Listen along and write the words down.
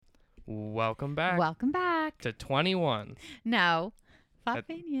Welcome back Welcome back. to 21. No. Pop That-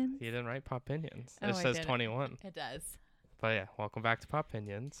 Opinions. He didn't write Pop Pinions. Oh, It I says did it. 21. It does. But yeah, welcome back to Pop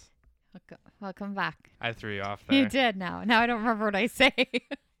Pinions. Welcome back. I threw you off there. You did now. Now I don't remember what I say.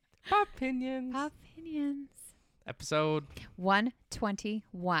 Pop Pinions. Pop Opinions. Episode.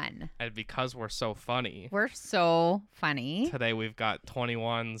 121. And because we're so funny, We're so funny. today we've got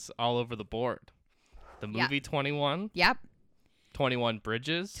 21s all over the board. The Yeah. movie 21, Yep. 21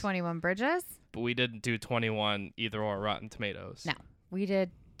 Bridges, 21 Bridges. but we didn't do 21 either or Rotten Tomatoes. No. We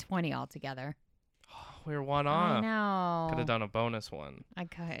did 20 altogether. We were one I off. know. Could have done a bonus one. I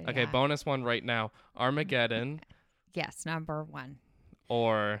could. Okay, yeah. bonus one right now. Armageddon Yes, number one.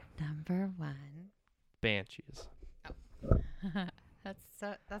 or Number one. Banshees.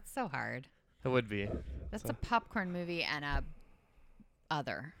 That's so hard. It would be. That's So- a popcorn movie and a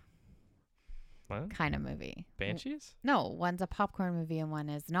other What? kind of movie. Banshees? No, one's a popcorn movie and one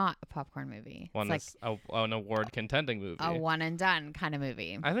is not a popcorn movie. One it's is an award contending movie. like a one and done kind of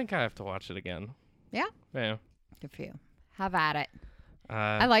movie. I think I have to watch it again. Yeah? Yeah. Good for you. Have at it.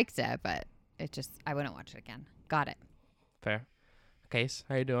 I liked it, but I wouldn't watch it again. Got it. Fair. Case,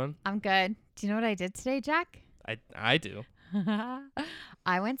 how you doing? I'm good. Do you know what I did today, Jack? I do.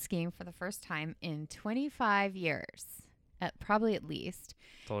 I went skiing for the first time in 25 years, probably at least.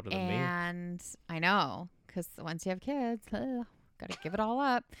 It's older than me. And I know, because once you have kids, got to give it all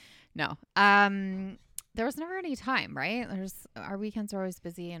up. No. There was never any time, right? Our weekends are always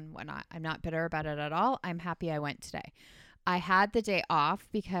busy and whatnot. I'm not bitter about it at all. I'm happy I went today. I had the day off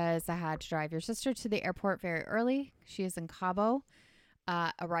because I had to drive your sister to the airport very early. She is in Cabo.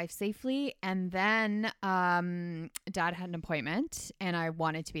 Arrived safely, and then Dad had an appointment and I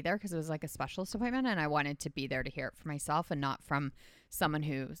wanted to be there because it was like a specialist appointment, and I wanted to be there to hear it for myself and not from someone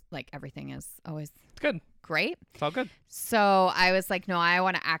who's like everything is always It's good. great. It's all good. So I was like, no, I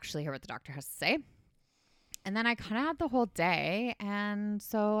want to actually hear what the doctor has to say. And then I kind of had the whole day, and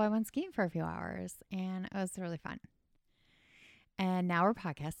so I went skiing for a few hours and it was really fun. And now we're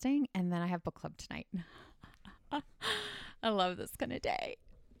podcasting, and then I have book club tonight. I love this kind of day.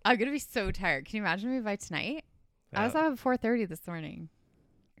 I'm going to be so tired. Can you imagine me by tonight? I was up at 4:30 this morning.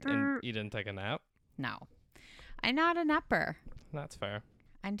 And you didn't take a nap? No. I'm not a napper. That's fair.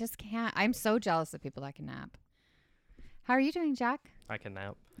 I just can't. I'm so jealous of people that can nap. How are you doing, Jack? I can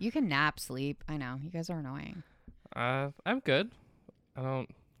nap. You can nap, sleep. I know. You guys are annoying. I'm good. I don't.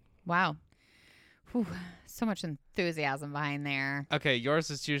 Wow. Whew, so much enthusiasm behind there. Okay, yours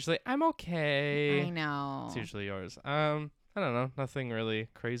is usually I'm okay. I know. It's usually yours. I don't know. Nothing really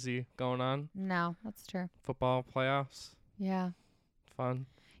crazy going on. No, that's true. Football playoffs. Yeah. Fun.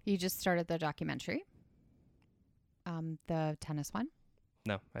 You just started the documentary. The tennis one.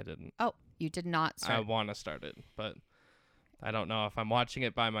 No, I didn't. Oh, you did not I start. want to start it, but I don't know if I'm watching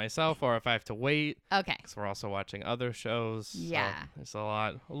it by myself or if I have to wait Okay. because we're also watching other shows. So Yeah. there's a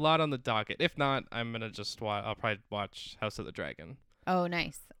lot on the docket. If not, I'm gonna just I'll probably watch House of the Dragon. Oh,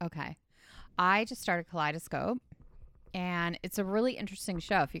 nice. Okay. I just started Kaleidoscope, and it's a really interesting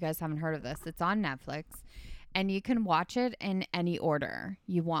show. If you guys haven't heard of this, it's on Netflix, and you can watch it in any order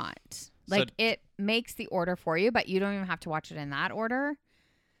you want. Like, it makes the order for you, but you don't even have to watch it in that order.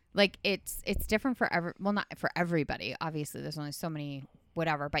 Like, it's different for not for everybody. Obviously, there's only so many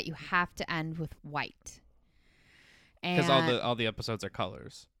whatever, but you have to end with white. Because all the episodes are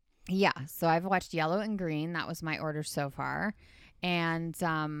colors. Yeah, so I've watched yellow and green. That was my order so far. And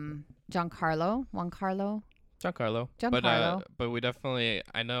Giancarlo. But we definitely,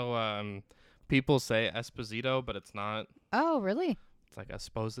 I know people say Esposito, but it's not. Oh, really? It's like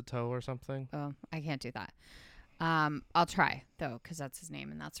Esposito or something. Oh, I can't do that. I'll try, though, because that's his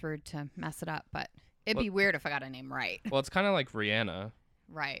name, and that's rude to mess it up. But it'd be weird if I got a name right. Well, it's kind of like Rihanna.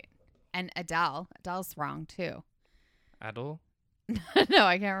 Right. And Adele. Adele's wrong, too. Adele? No,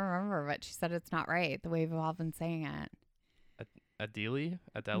 I can't remember, but she said it's not right, the way we've all been saying it.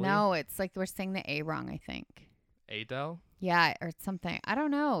 Adele? No, it's like we're saying the A wrong, I think. Adele? Yeah, or something. I don't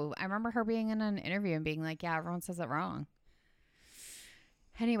know. I remember her being in an interview and being like, yeah, everyone says it wrong.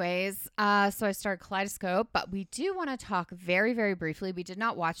 Anyways, so I started Kaleidoscope, but we do want to talk very, very briefly. We did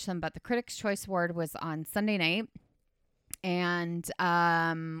not watch them, but the Critics' Choice Award was on Sunday night. And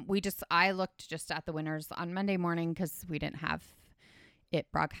I looked just at the winners on Monday morning because we didn't have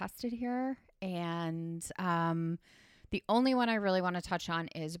it broadcasted here. And the only one I really want to touch on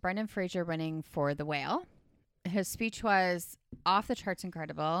is Brendan Fraser winning for The Whale. His speech was off the charts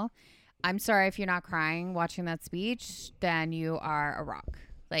incredible. I'm sorry if you're not crying watching that speech, then you are a rock.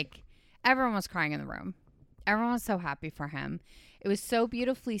 Like, everyone was crying in the room. Everyone was so happy for him. It was so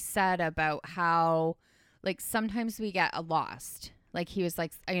beautifully said about how, like, sometimes we get lost. Like he was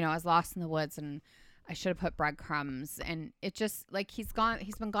like, you know, I was lost in the woods and I should have put breadcrumbs. And it just like he's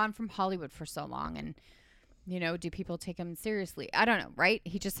been gone from Hollywood for so long. And, you know, do people take him seriously? I don't know. Right.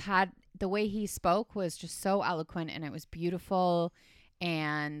 He just had the way he spoke was just so eloquent and it was beautiful.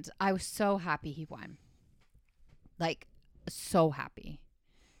 And I was so happy he won. Like so happy.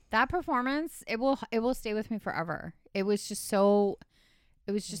 That performance, it will stay with me forever. It was just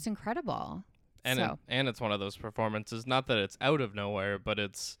incredible. And it's one of those performances, not that it's out of nowhere, but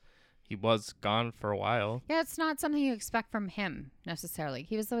he was gone for a while. Yeah, it's not something you expect from him necessarily.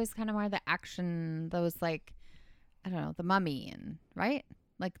 He was always kind of more the action, those like, I don't know, the Mummy and right?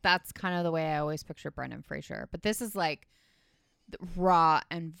 Like that's kind of the way I always picture Brendan Fraser. But this is like raw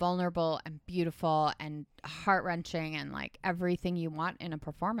and vulnerable and beautiful and heart-wrenching and like everything you want in a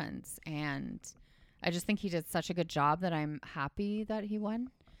performance. And I just think he did such a good job that I'm happy that he won.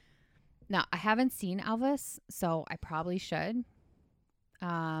 Now, I haven't seen Elvis, so I probably should.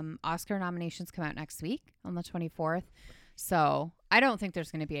 Oscar nominations come out next week on the 24th. So I don't think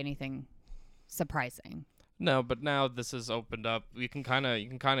there's going to be anything surprising. No, but now this is opened up. You can kind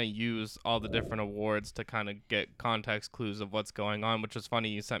of use all the different awards to kind of get context clues of what's going on, which is funny.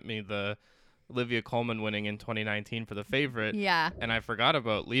 You sent me the Olivia Colman winning in 2019 for The Favorite. Yeah. And I forgot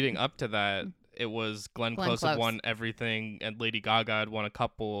about leading up to that. It was Glenn Close had won everything, and Lady Gaga had won a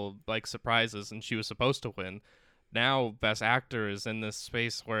couple like surprises, and she was supposed to win. Now Best Actor is in this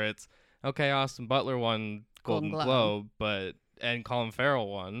space where it's okay. Austin Butler won Golden Globe, and Colin Farrell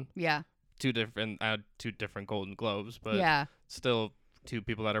won. Yeah. Two different Golden Globes, but yeah, still two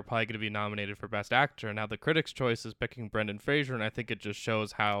people that are probably going to be nominated for Best Actor. Now the Critics' Choice is picking Brendan Fraser, and I think it just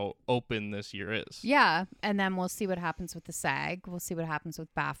shows how open this year is. Yeah, and then we'll see what happens with the SAG. We'll see what happens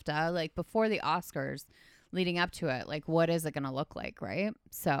with BAFTA. Like before the Oscars, leading up to it, like what is it going to look like, right?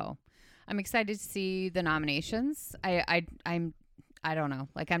 So I'm excited to see the nominations. I don't know.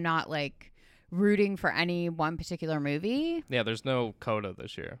 Like I'm not like rooting for any one particular movie. Yeah, there's no coda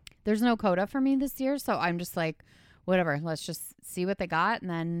this year. There's no coda for me this year, so I'm just like, whatever. Let's just see what they got, and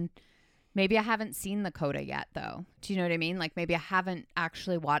then maybe I haven't seen the coda yet, though. Do you know what I mean? Like maybe I haven't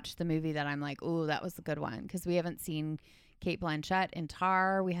actually watched the movie that I'm like, ooh, that was a good one, because we haven't seen Cate Blanchett in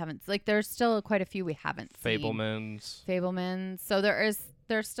Tar. We haven't like there's still quite a few we haven't seen. Fabelmans. So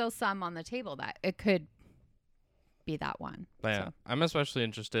there's still some on the table that it could be that one. But yeah, I'm especially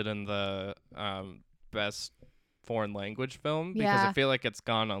interested in the best foreign language film because I feel like it's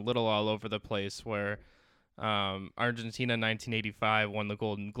gone a little all over the place where Argentina 1985 won the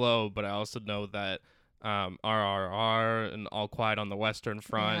Golden Globe, but I also know that RRR and All Quiet on the Western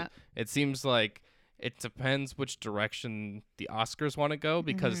Front, it seems like it depends which direction the Oscars want to go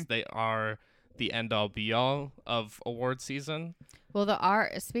because they are the end-all be-all of award season. Well,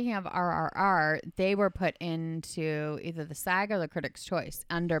 speaking of RRR, they were put into either the SAG or the Critics' Choice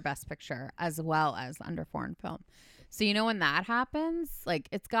under Best Picture as well as under Foreign Film. So, you know, when that happens, like,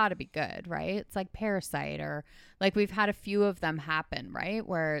 it's got to be good, right? It's like Parasite or, like, we've had a few of them happen, right?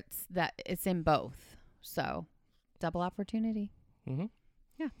 Where it's in both. So, double opportunity. Mm-hmm.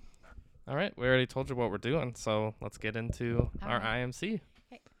 Yeah. All right. We already told you what we're doing, so let's get into our IMC.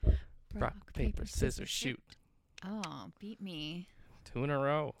 Okay. Rock, paper, scissors, shoot. Oh, beat me. 2 in a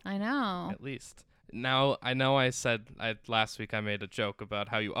row. I know. At least. Now, I know I said last week I made a joke about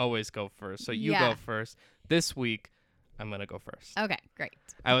how you always go first. So you go first. This week, I'm going to go first. Okay, great.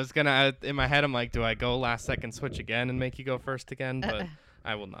 I was going to, in my head, I'm like, do I go last second switch again and make you go first again? But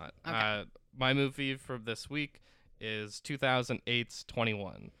I will not. Okay. My movie for this week is 2008's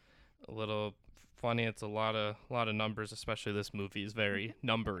 21. A little funny. It's a lot of numbers, especially this movie is very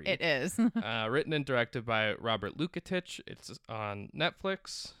numbery. It is. Written and directed by Robert Lukatich. It's on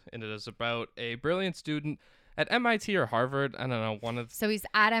Netflix, and it is about a brilliant student at MIT or Harvard. I don't know, So he's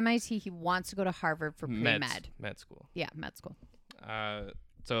at MIT. He wants to go to Harvard for pre-med. Med school. Yeah, med school.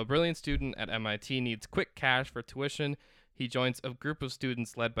 So a brilliant student at MIT needs quick cash for tuition. He joins a group of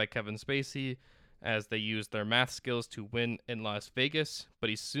students led by Kevin Spacey as they use their math skills to win in Las Vegas, but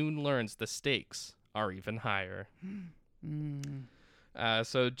he soon learns the stakes are even higher.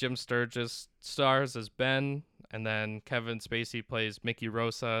 So Jim Sturgis stars as Ben, and then Kevin Spacey plays Mickey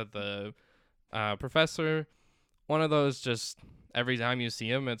Rosa, the professor. One of those, just every time you see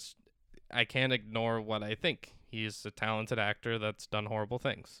him, I can't ignore what I think. He's a talented actor that's done horrible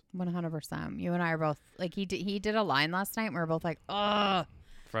things. 100%. You and I are both like he did a line last night. And we were both like, ugh.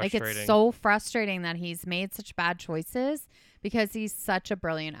 Like it's so frustrating that he's made such bad choices because he's such a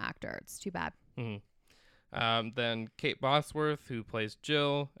brilliant actor. It's too bad. Mm-hmm. Then Kate Bosworth, who plays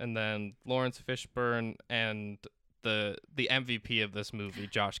Jill, and then Lawrence Fishburne and the MVP of this movie,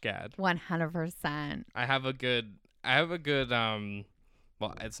 Josh Gad. 100%. I have a good have a good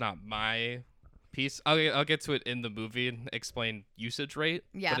well, it's not my piece. I'll get to it in the movie and explain usage rate.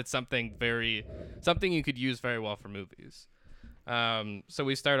 Yeah. But it's something you could use very well for movies. So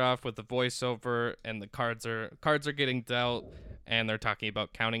we start off with the voiceover, and the cards are getting dealt, and they're talking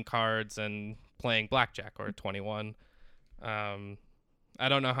about counting cards and playing blackjack or 21. I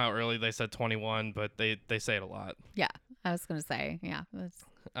don't know how early they said 21, but they say it a lot. Yeah, I was gonna say, yeah.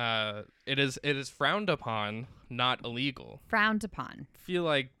 It is frowned upon, not illegal. Frowned upon. Feel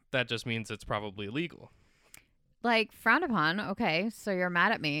like that just means it's probably illegal. Like, frowned upon, okay, so you're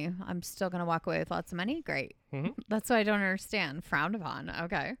mad at me. I'm still gonna walk away with lots of money? Great. Mm-hmm. That's what I don't understand. Frowned upon,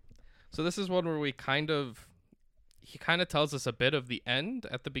 okay. So this is one where he kind of tells us a bit of the end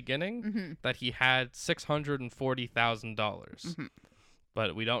at the beginning, that he had $640,000. Mm-hmm.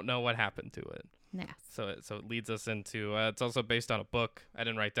 But we don't know what happened to it. Yeah. So it leads us into it's also based on a book. I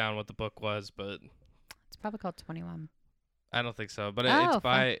didn't write down what the book was, but it's probably called 21. I don't think so. But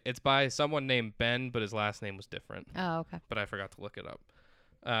it's by someone named Ben, but his last name was different. Oh, okay. But I forgot to look it up.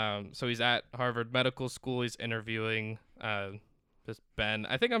 So he's at Harvard Medical School. He's interviewing this Ben.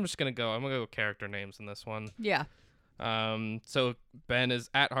 I think I'm gonna go character names in this one. Yeah. So Ben is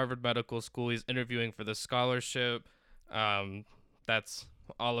at Harvard Medical School. He's interviewing for the scholarship. That's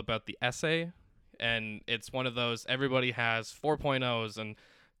all about the essay, and it's one of those everybody has 4.0s and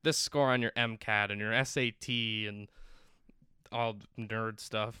this score on your MCAT and your SAT and all nerd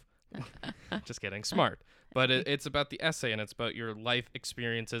stuff. Just kidding, smart. But it's about the essay, and it's about your life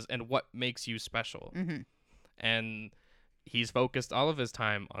experiences and what makes you special. Mm-hmm. And he's focused all of his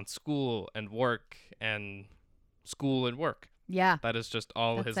time on school and work and school and work. Yeah. That is just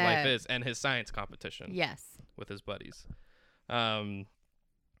all his life is, and his science competition. Yes. With his buddies. So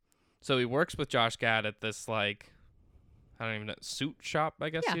he works with Josh Gad at this, like, I don't even know, suit shop, I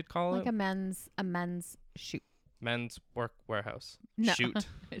guess you'd call like it. a men's shoot. Men's work warehouse. No. Shoot.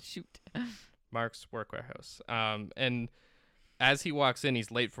 Shoot. Mark's work warehouse. And as he walks in,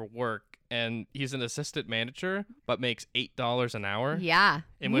 he's late for work, and he's an assistant manager, but makes $8 an hour. Yeah.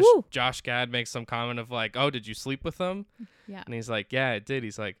 In which Josh Gad makes some comment of like, "Oh, did you sleep with them?" Yeah. And he's like, "Yeah, I did."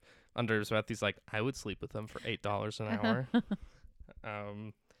 He's like, under his breath, he's like, "I would sleep with them for $8 an hour."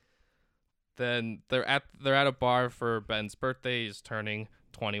 Then they're at a bar for Ben's birthday. He's turning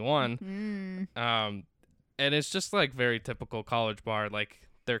 21. And it's just like very typical college bar. Like,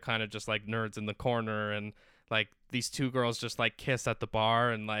 they're kind of just like nerds in the corner, and like these two girls just like kiss at the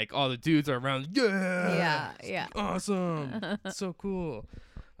bar, and like all the dudes are around. Yeah. Awesome. It's so cool.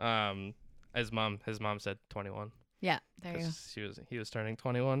 His mom said 21. Yeah, there you go. He was turning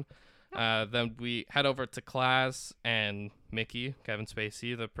 21. Then we head over to class, and Mickey, Kevin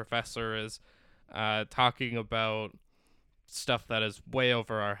Spacey, the professor, is talking about stuff that is way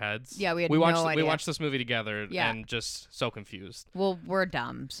over our heads. Yeah, we watched this movie together, and just so confused. Well, we're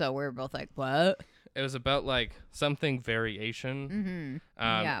dumb, so we're both like, what? It was about like something variation.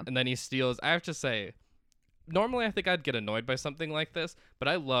 Mm-hmm. And then he steals. I have to say, normally I think I'd get annoyed by something like this, but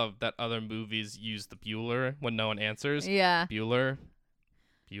I love that other movies use the Bueller when no one answers. Yeah. Bueller.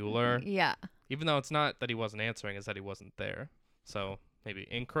 Yeah. Even though it's not that he wasn't answering, it's that he wasn't there. So maybe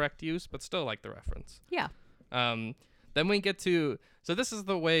incorrect use, but still like the reference. Yeah. Then we get to, so this is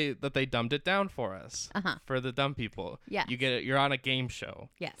the way that they dumbed it down for us, for the dumb people. Yeah. You're on a game show.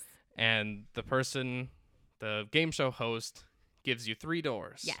 Yes. And the game show host gives you 3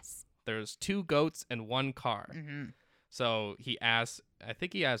 doors. Yes. There's 2 goats and 1 car. Mm-hmm. So I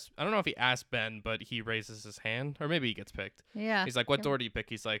don't know if he asked Ben, but he raises his hand, or maybe he gets picked. Yeah. He's like, what door do you pick?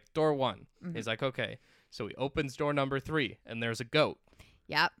 He's like, door 1. Mm-hmm. He's like, okay. So he opens door number 3, and there's a goat.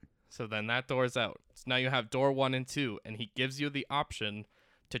 Yep. So then that door's out. So now you have door 1 and 2, and he gives you the option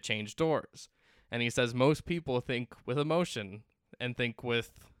to change doors. And he says most people think with emotion and think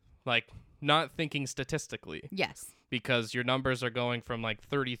with, like, not thinking statistically. Yes. Because your numbers are going from, like,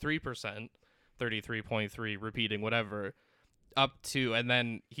 33%, 33.3, repeating, whatever, up to, and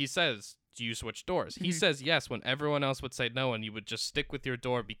then he says, do you switch doors? Mm-hmm. He says yes when everyone else would say no, and you would just stick with your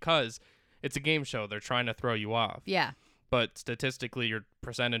door because it's a game show. They're trying to throw you off. Yeah. But statistically, your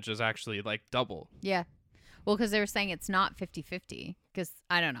percentage is actually like double. Yeah. Well, because they were saying it's not 50-50. Because,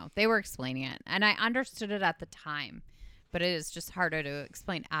 I don't know. They were explaining it. And I understood it at the time. But it is just harder to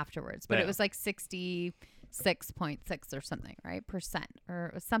explain afterwards. But it was like 66.6 or something, right? Percent. Or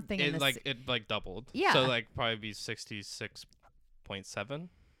it was something in this. It like doubled. Yeah. So like probably be 66.7.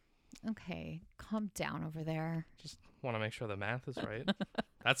 Okay. Calm down over there. Just want to make sure the math is right.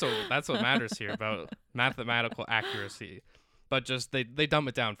 That's what matters here about mathematical accuracy. But just they dumb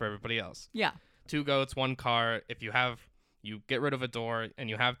it down for everybody else. Yeah. 2 goats, 1 car. If you get rid of a door and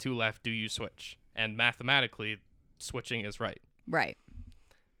you have 2 left, do you switch? And mathematically, switching is right. Right.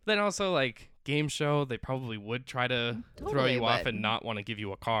 Then also, like, game show, they probably would try to throw you off and not want to give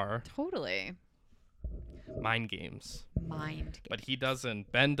you a car. Totally. Mind games. But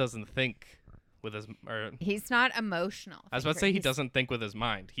Ben doesn't think with his, or he's not emotional. I was about to say he doesn't think with his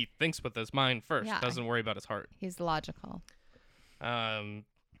mind. He thinks with his mind first. Yeah. Doesn't worry about his heart. He's logical.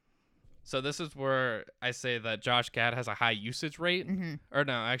 So this is where I say that Josh Gad has a high usage rate. Mm-hmm. Or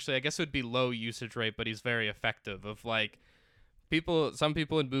no, actually, I guess it would be low usage rate, but he's very effective. Of like, some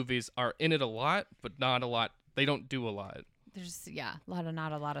people in movies are in it a lot, but not a lot. They don't do a lot. There's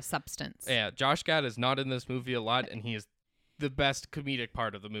not a lot of substance. Yeah, Josh Gad is not in this movie a lot, and he is the best comedic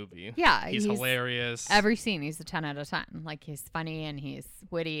part of the movie. Yeah, he's hilarious. Every scene, he's a 10 out of 10. Like, he's funny and he's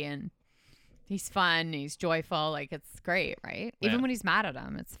witty and he's fun. He's joyful. Like, it's great, right? Yeah. Even when he's mad at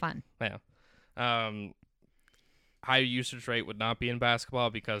him, it's fun. Yeah. High usage rate would not be in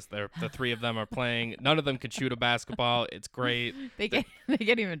basketball because the three of them are playing. None of them can shoot a basketball. It's great. They can't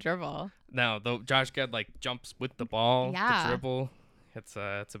even dribble. No, though Josh Gad like jumps with the ball to dribble. It's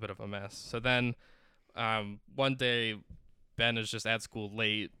a bit of a mess. So then, one day, Ben is just at school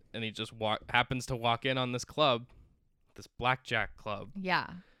late, and he just happens to walk in on this club, this blackjack club. Yeah.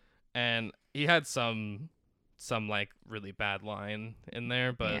 And he had some like really bad line in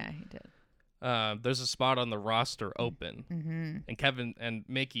there, but yeah, he did. There's a spot on the roster open, mm-hmm. and Kevin and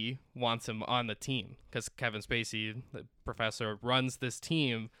Mickey wants him on the team because Kevin Spacey, the professor, runs this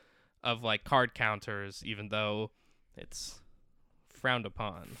team of like card counters, even though it's frowned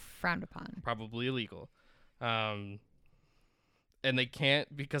upon, probably illegal. And they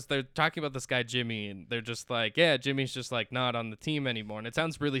can't because they're talking about this guy Jimmy, and they're just like, yeah, Jimmy's just like not on the team anymore, and it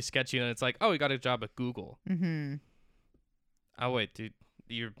sounds really sketchy. And it's like, oh, he got a job at Google. Mm-hmm. Oh wait, dude.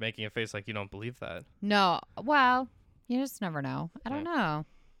 You're making a face like you don't believe that. No. Well, you just never know. I don't know.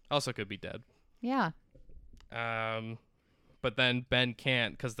 Also could be dead. Yeah. But then Ben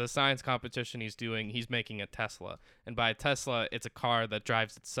can't because the science competition he's making a Tesla. And by a Tesla, it's a car that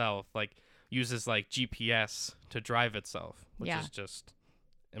drives itself, like uses like GPS to drive itself, which is just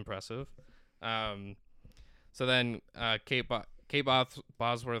impressive. So then Kate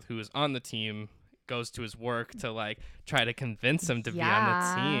Bosworth, who is on the team, goes to his work to like try to convince him to be on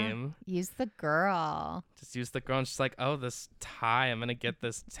the team. Use the girl. Just use the girl. And she's like, oh, this tie. I'm going to get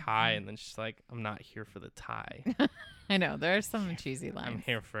this tie. And then she's like, I'm not here for the tie. I know. There are some cheesy lines. I'm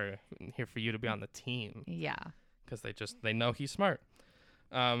here for you to be on the team. Yeah. Because they know he's smart.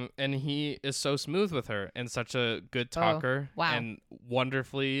 And he is so smooth with her and such a good talker. Oh, wow. And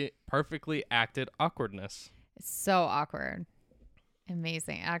wonderfully, perfectly acted awkwardness. It's so awkward.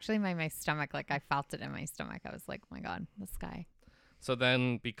 Amazing. Actually, my stomach, like I felt it in my stomach. I was like, oh my God, this guy. So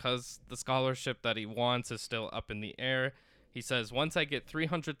then because the scholarship that he wants is still up in the air, he says, once I get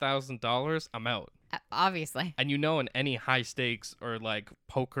 $300,000, I'm out. Obviously. And in any high stakes or like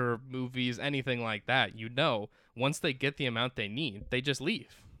poker movies, anything like that, once they get the amount they need, they just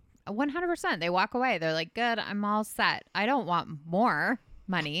leave. 100%. They walk away. They're like, good, I'm all set. I don't want more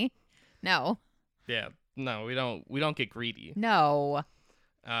money. No. Yeah. No, we don't get greedy. No.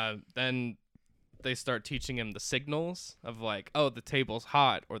 Then they start teaching him the signals of like, oh, the table's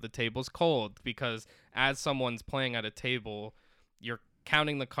hot or the table's cold, because as someone's playing at a table, you're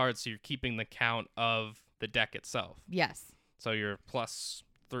counting the cards, so you're keeping the count of the deck itself. Yes. So you're plus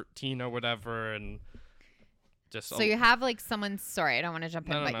 13 or whatever, and just so you have like someone. Sorry, I don't want to jump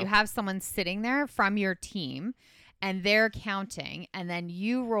in, but you have someone sitting there from your team. And they're counting, and then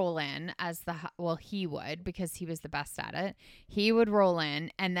you roll in as he would, because he was the best at it. He would roll in,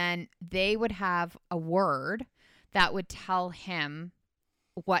 and then they would have a word that would tell him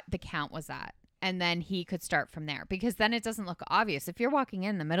what the count was at. And then he could start from there, because then it doesn't look obvious. If you're walking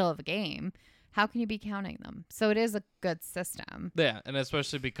in the middle of a game, how can you be counting them? So it is a good system. Yeah, and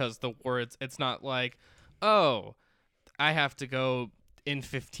especially because the words, it's not like, oh, I have to go in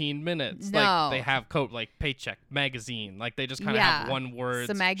 15 minutes. No. Like they have code like paycheck, magazine. Like they just kind of have one word.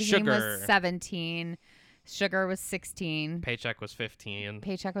 So magazine sugar. was 17. Sugar was 16. Paycheck was 15.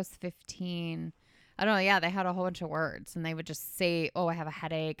 Paycheck was 15. I don't know. Yeah, they had a whole bunch of words, and they would just say, oh, I have a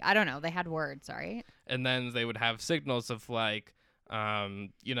headache. I don't know. They had words, right? And then they would have signals of like,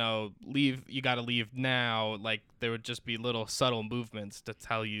 leave, you got to leave now. Like there would just be little subtle movements to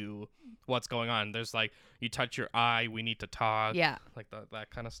tell you what's going on. There's like, you touch your eye, we need to talk. Yeah. Like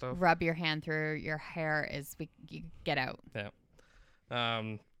that kind of stuff. Rub your hand through your hair you get out.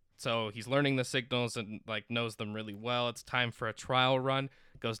 Yeah. So he's learning the signals and like knows them really well. It's time for a trial run.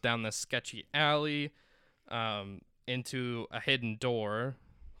 Goes down this sketchy alley, into a hidden door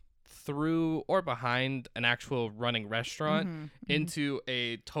through or behind an actual running restaurant into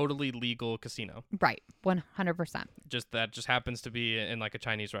a totally legal casino. Right. 100%. That just happens to be in like a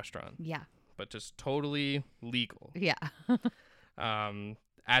Chinese restaurant. Yeah. But just totally legal. Yeah.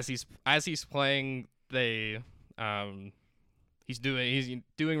 As he's playing, he's doing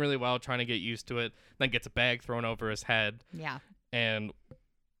really well, trying to get used to it. Then gets a bag thrown over his head. Yeah. And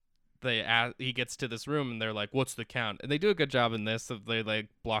he gets to this room and they're like, "What's the count?" And they do a good job in this of they like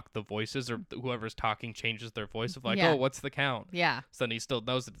block the voices, or whoever's talking changes their voice of like, "Oh, what's the count?" Yeah. So then he still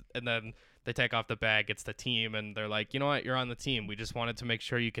knows it, and then they take off the bag. It's the team, and they're like, "You know what? You're on the team. We just wanted to make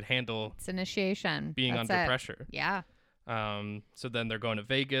sure you could handle it's initiation being That's under it. pressure." Yeah. So then they're going to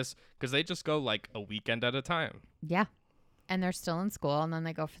Vegas because they just go like a weekend at a time. Yeah. And they're still in school, and then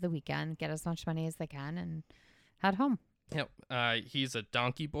they go for the weekend, get as much money as they can, and head home. Yep. He's a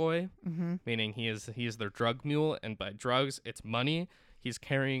donkey boy, meaning he is their drug mule, and by drugs, it's money. He's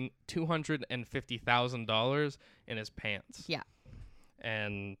carrying $250,000 in his pants. Yeah.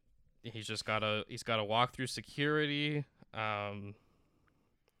 And he's gotta walk through security.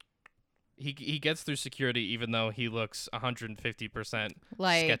 He gets through security even though he looks 150%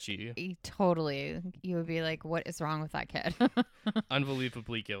 like, sketchy. Totally. You would be like, what is wrong with that kid?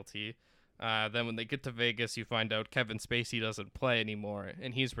 Unbelievably guilty. Then when they get to Vegas, you find out Kevin Spacey doesn't play anymore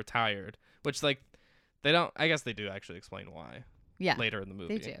and he's retired, which like I guess they do actually explain why. Yeah. Later in the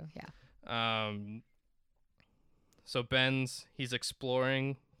movie. They do. Yeah. So he's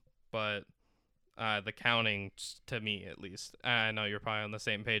exploring, but the counting, to me at least, I know you're probably on the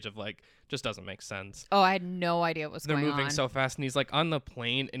same page of like, just doesn't make sense. Oh, I had no idea what was going on. They're moving so fast, and he's like on the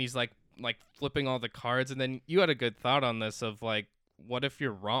plane, and he's like flipping all the cards, and then you had a good thought on this of like, what if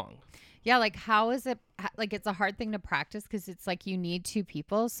you're wrong? Yeah, like how is it like it's a hard thing to practice because it's like you need two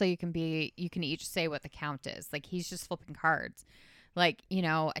people so you can each say what the count is. Like he's just flipping cards. Like,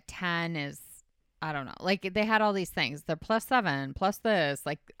 a 10 is, I don't know. Like they had all these things. They're +7, plus this.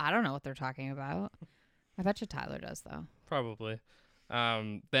 Like I don't know what they're talking about. I bet you Tyler does though. Probably.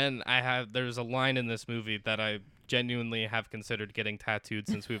 Then there's a line in this movie that I genuinely have considered getting tattooed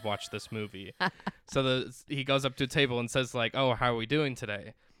since we've watched this movie. So he goes up to a table and says like, "Oh, how are we doing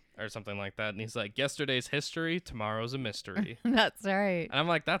today?" Or something like that. And he's like, "Yesterday's history, tomorrow's a mystery." That's right. And I'm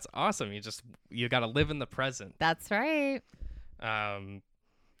like, that's awesome. You got to live in the present. That's right.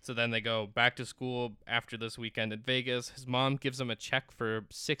 So then they go back to school after this weekend in Vegas. His mom gives him a check for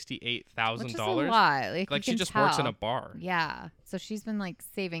 $68,000. Which is a lot. Like she just works in a bar. Yeah. So she's been like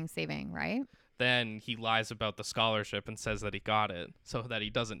saving, right? Then he lies about the scholarship and says that he got it so that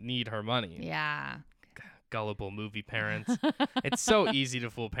he doesn't need her money. Yeah. Gullible movie parents. It's so easy to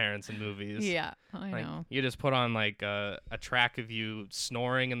fool parents in movies. Yeah, I know. You just put on like a track of you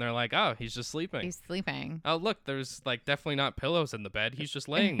snoring and they're like, "Oh, he's just sleeping." He's sleeping. Oh, look, there's like definitely not pillows in the bed. He's just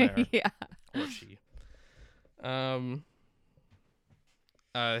laying there. Yeah. Or she.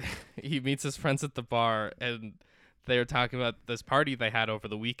 He meets his friends at the bar and they're talking about this party they had over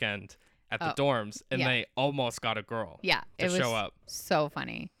the weekend at the dorms, and they almost got a girl. Yeah, to show up. So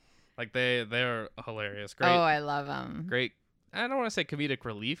funny. Like they're hilarious. Great. Oh, I love them. Great. I don't want to say comedic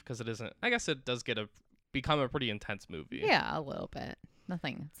relief because it isn't. I guess it does become a pretty intense movie. Yeah, a little bit.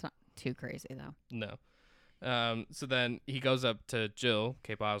 It's not too crazy though. No. So then he goes up to Jill,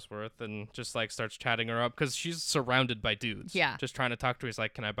 Kate Bosworth, and just like starts chatting her up because she's surrounded by dudes. Yeah. Just trying to talk to her. He's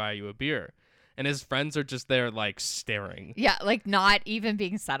like, "Can I buy you a beer?" And his friends are just there like staring. Yeah, like not even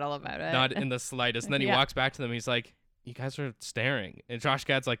being subtle about it. Not in the slightest. And then he walks back to them. He's like, "You guys are staring." And Josh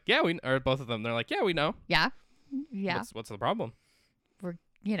Gad's like, "Yeah, or both of them. They're like, "Yeah, we know." Yeah. Yeah. What's the problem?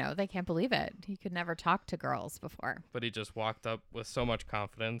 They can't believe it. He could never talk to girls before. But he just walked up with so much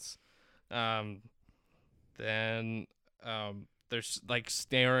confidence. Then they're like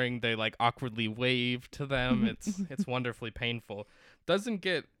staring. They like awkwardly wave to them. It's wonderfully painful. Doesn't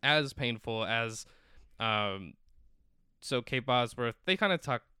get as painful as so Kate Bosworth, they kind of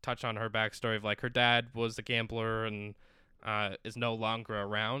touch on her backstory of like her dad was a gambler and is no longer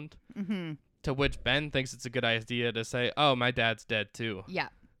around. Mm-hmm. To which Ben thinks it's a good idea to say, "Oh, my dad's dead too." Yeah.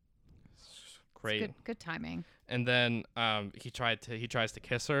 Great. Good timing. And then he tries to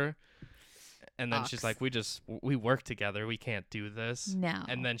kiss her. And then she's like, we work together. We can't do this. No.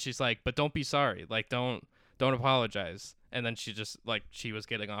 And then she's like, "But don't be sorry. Like, don't apologize." And then she just like, she was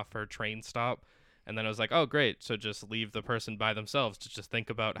getting off her train stop. And then I was like, "Oh, great. So just leave the person by themselves to just think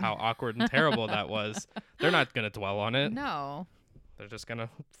about how awkward and terrible that was. They're not going to dwell on it. No. They're just going to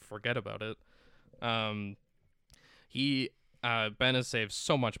forget about it." Ben has saved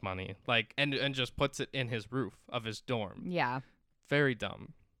so much money, like, and just puts it in his roof of his dorm. Yeah. Very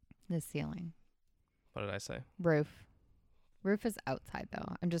dumb. The ceiling. What did I say? Roof. Roof is outside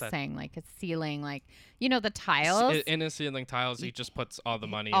though. I'm just saying, like a ceiling, like the tiles in his ceiling tiles. He just puts all the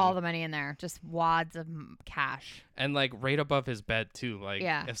money, the money in there, just wads of cash, and like right above his bed too. Like,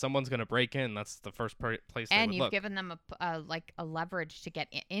 if someone's gonna break in, that's the first place. And you've look. given them a leverage to get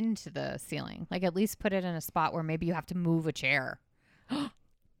into the ceiling. Like at least put it in a spot where maybe you have to move a chair.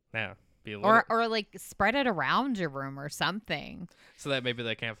 Yeah. Be a little... or like spread it around your room or something, so that maybe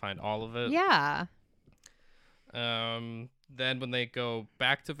they can't find all of it. Yeah. Then when they go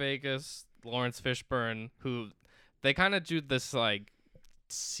back to Vegas, Lawrence Fishburne, who they kind of do this like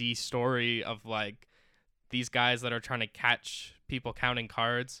sea story of like these guys that are trying to catch people counting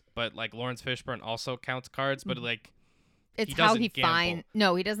cards, but like Lawrence Fishburne also counts cards, but like it's how he finds.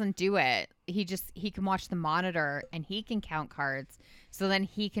 No, he doesn't do it. He can watch the monitor and he can count cards. So then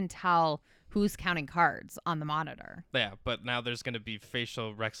he can tell who's counting cards on the monitor. Yeah, but now there's going to be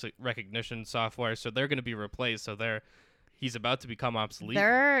facial recognition software, so they're going to be replaced. So he's about to become obsolete.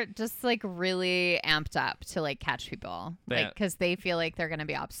 They're just like really amped up to like catch people, like because they feel like they're going to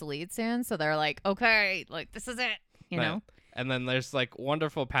be obsolete soon. So they're like, okay, like this is it, you know. And then there's like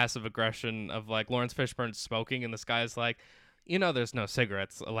wonderful passive aggression of like Lawrence Fishburne smoking, and this guy's like, there's no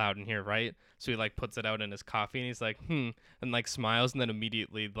cigarettes allowed in here, right? So he like puts it out in his coffee, and he's like, and like smiles, and then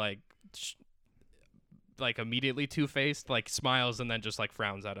immediately like immediately two-faced, like smiles, and then just like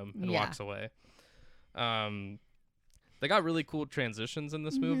frowns at him and walks away. They got really cool transitions in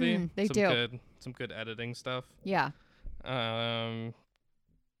this movie. They do. Some good editing stuff. Yeah. A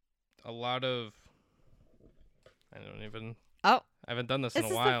lot of I haven't done this in a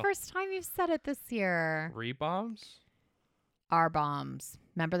while. This is the first time you've said it this year. Rebombs? R-bombs.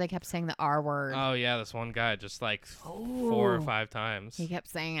 Remember they kept saying the R word. Oh, yeah. This one guy just like 4 or 5 times. He kept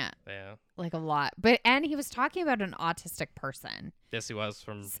saying it. Yeah. Like a lot. And he was talking about an autistic person. Yes, he was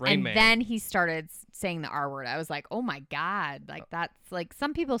from Rain Man. And then he started saying the R word. I was like, oh my God. Like that's like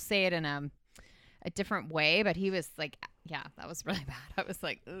some people say it in a different way, but he was like, yeah, that was really bad. I was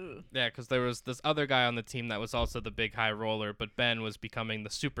like, ooh. Yeah, because there was this other guy on the team that was also the big high roller, but Ben was becoming the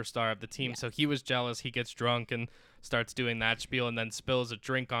superstar of the team. Yeah. So he was jealous. He gets drunk and starts doing that spiel, and then spills a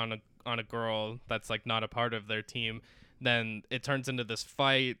drink on a girl that's like not a part of their team. Then it turns into this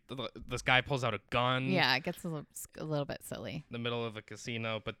fight. This guy pulls out a gun. Yeah, it gets a little bit silly. In the middle of a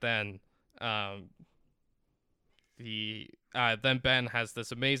casino, but then then Ben has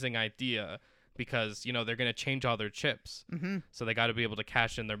this amazing idea. Because, they're going to change all their chips. Mm-hmm. So they got to be able to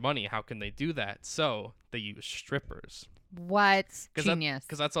cash in their money. How can they do that? So they use strippers. What? Genius.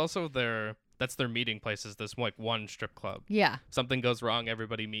 Because that's also their meeting place, is this like one strip club. Yeah. Something goes wrong,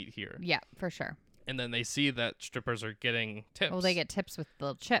 everybody meet here. Yeah, for sure. And then they see that strippers are getting tips. Well, they get tips with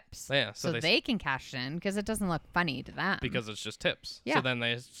the chips. Yeah. So they can cash in because it doesn't look funny to them. Because it's just tips. Yeah. So then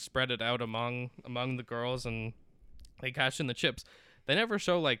they spread it out among the girls and they cash in the chips. They never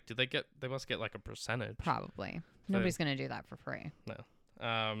show, like, they must get, like, a percentage. Probably. Nobody's going to do that for free. No.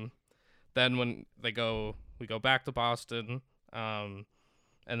 Then when we go back to Boston, and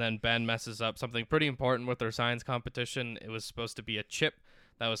then Ben messes up something pretty important with their science competition. It was supposed to be a chip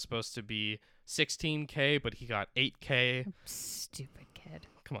that was supposed to be $16K, but he got $8K. Stupid kid.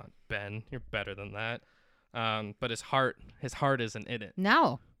 Come on, Ben. You're better than that. But his heart isn't in it.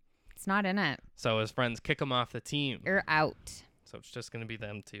 No, it's not in it. So his friends kick him off the team. You're out. So it's just going to be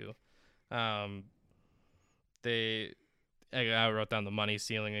them two. I wrote down the money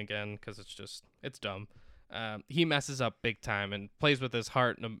ceiling again because it's dumb. He messes up big time and plays with his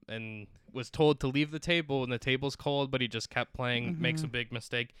heart and was told to leave the table and the table's cold, but he just kept playing, makes a big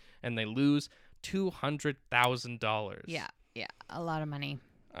mistake, and they lose $200,000. Yeah, a lot of money.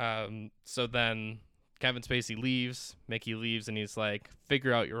 So then Kevin Spacey leaves, Mickey leaves, and he's like,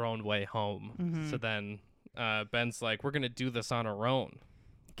 figure out your own way home. Mm-hmm. So then Ben's like, we're going to do this on our own.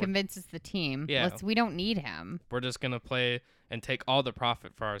 Convinces the team. Yeah. We don't need him. We're just going to play and take all the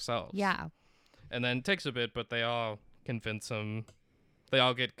profit for ourselves. Yeah. And then it takes a bit, but they all convince him. They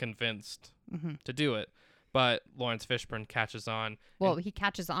all get convinced to do it. But Lawrence Fishburne catches on. Well, he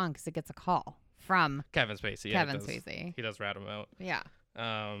catches on because it gets a call from Kevin Spacey. Kevin Spacey. He does rat him out. Yeah.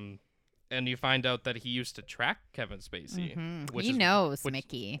 And you find out that he used to track Kevin Spacey. Mm-hmm. He knows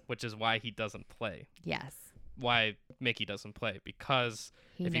Mickey. Which is why he doesn't play. Yes. Why Mickey doesn't play. Because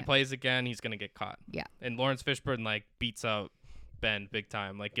if he plays again, he's going to get caught. Yeah. And Lawrence Fishburne, like, beats out Ben big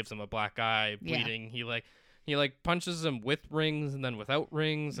time. Like, gives him a black eye, bleeding. Yeah. He punches him with rings and then without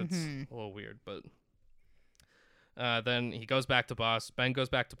rings. It's a little weird, but... then he goes back to Boston. Ben goes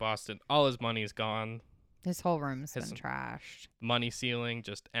back to Boston. All his money's gone. His whole room's been trashed. Money ceiling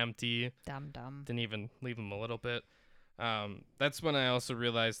just empty. Dumb. Didn't even leave him a little bit. That's when I also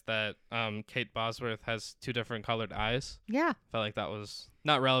realized that Kate Bosworth has 2 different colored eyes. Yeah. Felt like that was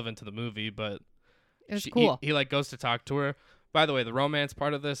not relevant to the movie, but it was cool. He like goes to talk to her. By the way, the romance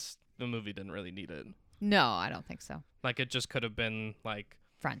part of this, the movie didn't really need it. No, I don't think so. Like it just could have been like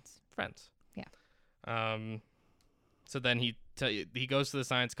Friends. Yeah. So then he goes to the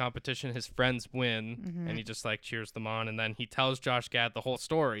science competition. His friends win, and he just like cheers them on. And then he tells Josh Gad the whole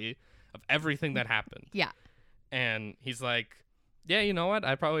story of everything that happened. Yeah. And he's like, "Yeah, you know what?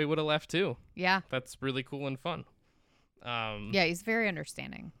 I probably would have left too. Yeah. That's really cool and fun." Yeah, he's very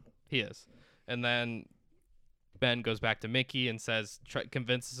understanding. He is. And then Ben goes back to Mickey and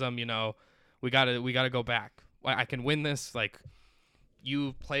convinces him, we gotta go back. I can win this. Like,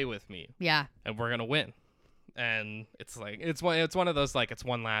 you play with me. Yeah. And we're gonna win. And it's like it's one of those like it's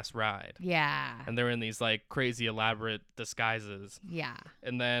one last ride. Yeah. And they're in these like crazy elaborate disguises. Yeah.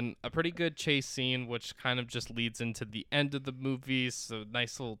 And then a pretty good chase scene, which kind of just leads into the end of the movie. So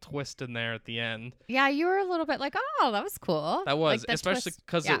nice little twist in there at the end. Yeah, you were a little bit like, oh, that was cool. That was, like especially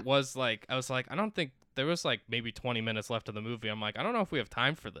because it was like I was like, I don't think there was like maybe 20 minutes left of the movie. I'm like, I don't know if we have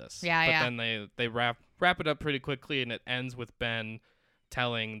time for this. Yeah. But then they wrap it up pretty quickly, and it ends with Ben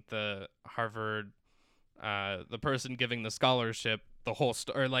telling the Harvard. The person giving the scholarship the whole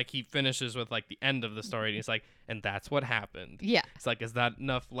story, like he finishes with like the end of the story, and he's like, and that's what happened. Yeah. It's like, is that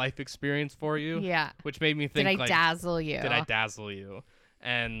enough life experience for you? Yeah. Which made me think, did I dazzle you? Did I dazzle you?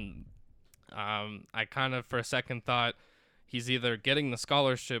 And I kind of for a second thought he's either getting the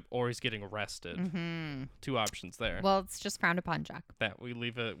scholarship or he's getting arrested. Mm-hmm. 2 options there. Well, it's just frowned upon, Jack. That we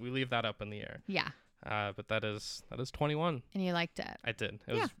leave that up in the air. Yeah. But that is 21. And you liked it. I did.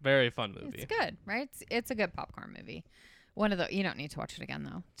 It was a very fun movie. It's good, right? It's a good popcorn movie. One of the you don't need to watch it again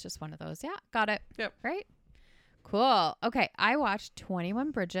though. It's just one of those. Yeah, got it. Yep. Right? Cool. Okay, I watched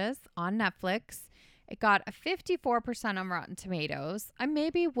 21 Bridges on Netflix. It got a 54% on Rotten Tomatoes. I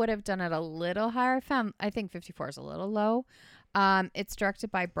maybe would have done it a little higher. I think 54 is a little low. It's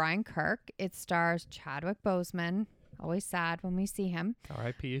directed by Brian Kirk. It stars Chadwick Boseman. Always sad when we see him.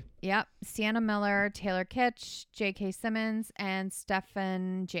 R.I.P. Yep. Sienna Miller, Taylor Kitsch, J.K. Simmons, and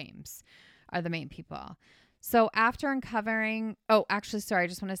Stephen James are the main people. So after uncovering... Oh, actually, sorry. I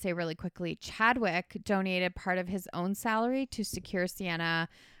just want to say really quickly. Chadwick donated part of his own salary to secure Sienna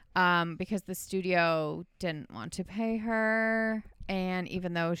because the studio didn't want to pay her. And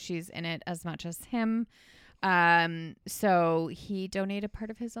even though she's in it as much as him... So he donated part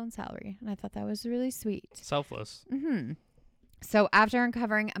of his own salary, and I thought that was really sweet. Selfless. Mm-hmm. So after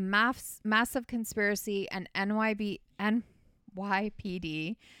uncovering a massive conspiracy, an NYPD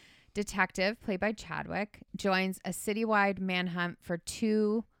detective, played by Chadwick, joins a citywide manhunt for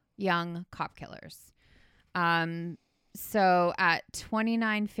 2 young cop killers. So at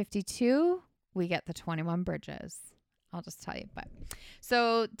 29:52, we get the 21 Bridges. I'll just tell you. But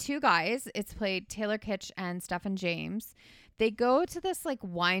so 2 guys, it's played Taylor Kitsch and Stephen James. They go to this like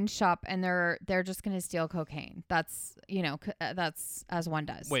wine shop and they're just going to steal cocaine. That's, that's as one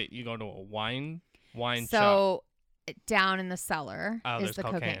does. Wait, you go to a wine shop? So down in the cellar is the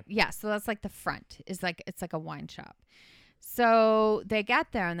cocaine. Yeah. So that's like the front is like, it's like a wine shop. So they get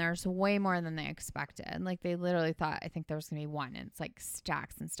there and there's way more than they expected. Like they literally thought, I think there was going to be 1 and it's like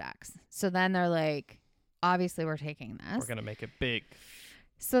stacks and stacks. So then they're like, obviously we're taking this. We're going to make it big.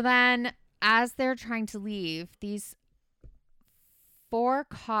 So then as they're trying to leave, these 4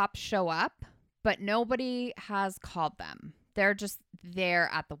 cops show up, but nobody has called them. They're just there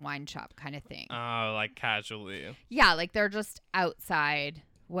at the wine shop kind of thing. Oh, like casually. Yeah, like they're just outside,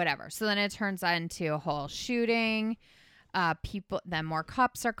 whatever. So then it turns into a whole shooting. Then more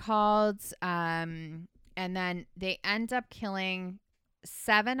cops are called. And then they end up killing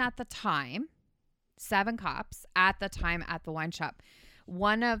 7 at the time. 7 cops at the time at the wine shop.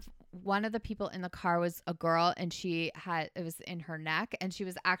 One of the people in the car was a girl, and it was in her neck, and she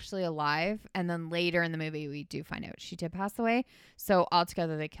was actually alive. And then later in the movie, we do find out she did pass away. So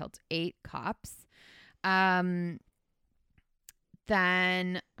altogether, they killed 8 cops. Then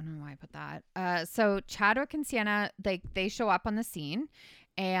I don't know why I put that. So Chadwick and Sienna, they show up on the scene,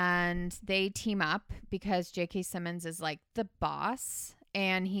 and they team up because J.K. Simmons is like the boss.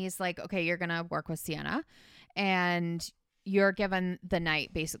 And he's like, okay, you're going to work with Sienna and you're given the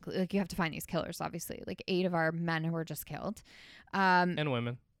night, basically. Like, you have to find these killers, obviously. Like 8 of our men who were just killed. And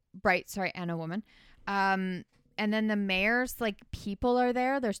women. Right. Sorry. And a woman. And then the mayor's like people are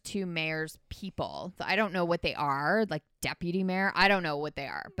there. There's 2 mayor's people. I don't know what they are. Like deputy mayor. I don't know what they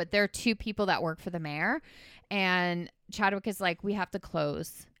are. But there are 2 people that work for the mayor. And Chadwick is like, we have to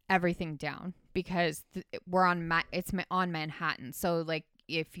close everything down because we're on it's on Manhattan. So like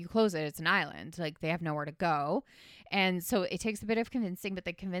if you close it, it's an island. Like, they have nowhere to go. And so it takes a bit of convincing, but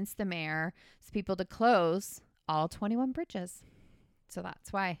they convince the mayor's people to close all 21 bridges. So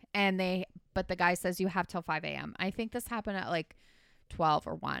that's why. But the guy says you have till 5 a.m. I think this happened at like 12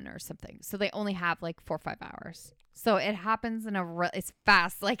 or 1 or something. So they only have like 4 or 5 hours. So it happens in it's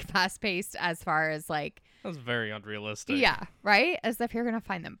fast, like fast paced as far as like. That's very unrealistic. Yeah, right? As if you're going to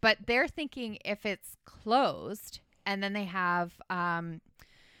find them. But they're thinking if it's closed, and then they have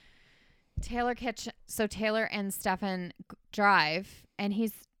Taylor Kitchen. So Taylor and Stefan drive, and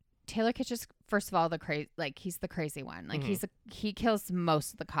Taylor Kitchen's, first of all, he's the crazy one. Like, he kills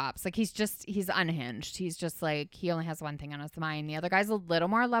most of the cops. Like, he's unhinged. He's just like, he only has one thing on his mind. The other guy's a little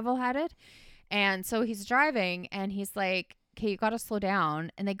more level-headed. And so he's driving, and he's like, okay, you got to slow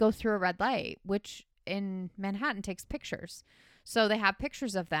down. And they go through a red light, which in Manhattan takes pictures. So they have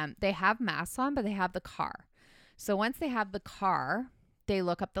pictures of them. They have masks on, but they have the car. So once they have the car, they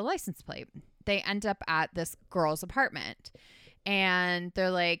look up the license plate. They end up at this girl's apartment. And they're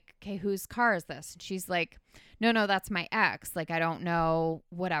like, okay, whose car is this? And she's like, no, that's my ex. Like, I don't know,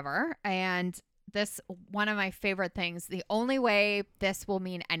 whatever. And this, one of my favorite things, the only way this will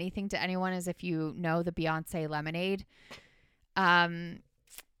mean anything to anyone is if you know the Beyonce Lemonade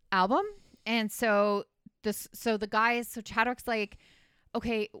album. And so Chadwick's like,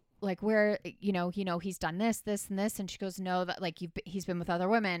 okay, like, where, he's done this, and this. And she goes, no, that like he's been with other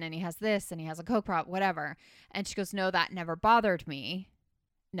women, and he has this, and he has a coke prop, whatever. And she goes, no, that never bothered me.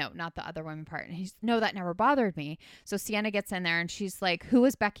 No, not the other women part. And no, that never bothered me. So Sienna gets in there, and she's like, who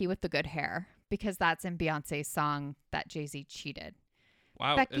is Becky with the good hair? Because that's in Beyonce's song that Jay-Z cheated.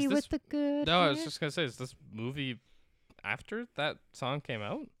 Wow. Becky with the good hair. No, I was just going to say, is this movie after that song came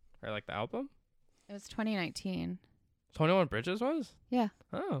out? Or like the album? It was 2019. 21 Bridges was? Yeah.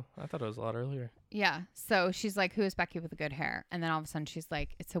 Oh, I thought it was a lot earlier. Yeah. So she's like, who is Becky with the good hair? And then all of a sudden she's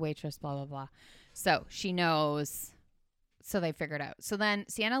like, it's a waitress, blah, blah, blah. So she knows. So they figured out. So then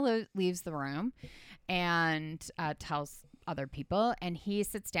Sienna leaves the room and tells other people. And he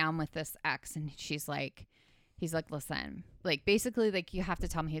sits down with this ex, and he's like, listen, like, basically, like, you have to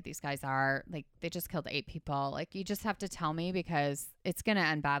tell me who these guys are. Like, they just killed 8 people. Like, you just have to tell me, because it's going to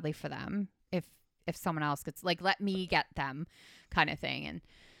end badly for them if someone else gets, like, let me get them, kind of thing. And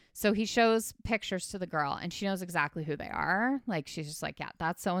so he shows pictures to the girl, and she knows exactly who they are. Like, she's just like, yeah,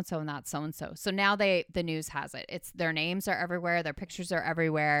 that's so-and-so and that's so-and-so. So now the news has it. It's their names are everywhere. Their pictures are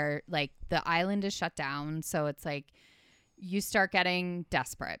everywhere. Like, the island is shut down. So it's like, you start getting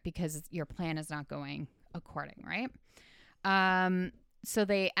desperate because your plan is not going according, right? So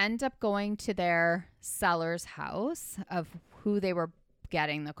they end up going to their seller's house of who they were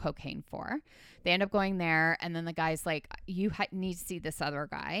getting the cocaine for. They end up going there, and then the guy's like, you need to see this other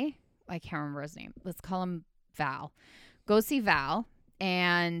guy. I can't remember his name. Let's call him Val. Go see Val,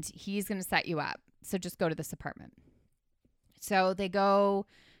 and he's going to set you up. So just go to this apartment. So they go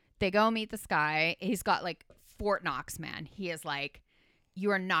meet this guy. He's got like Fort Knox, man. He is like, you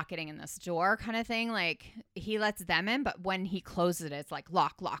are not getting in this door kind of thing. Like, he lets them in, but when he closes it, it's like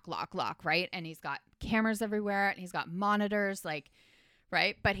lock, right? And he's got cameras everywhere, and he's got monitors, like,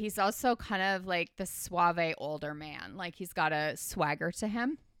 right? But he's also kind of like the suave older man. Like, he's got a swagger to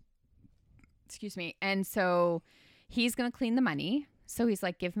him. Excuse me. And so he's going to clean the money. So he's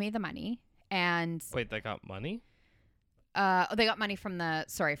like, give me the money. And wait, they got money? They got money from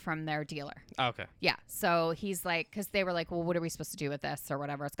their dealer. Oh, okay. Yeah. So he's like, because they were like, well, what are we supposed to do with this or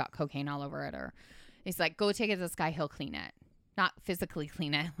whatever? It's got cocaine all over it. Or he's like, go take it to this guy. He'll clean it. Not physically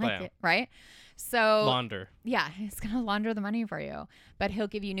clean it. Right? So launder. Yeah. He's going to launder the money for you. But he'll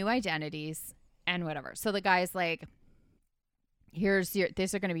give you new identities and whatever. So the guy's like, these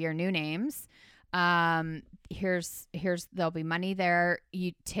are going to be your new names. Here's there'll be money there.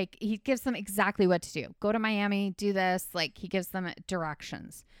 He gives them exactly what to do. Go to Miami, do this. Like, he gives them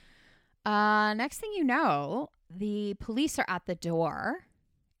directions. Next thing you know, the police are at the door,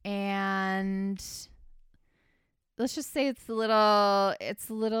 and let's just say it's a little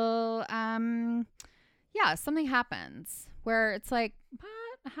something happens where it's like, what?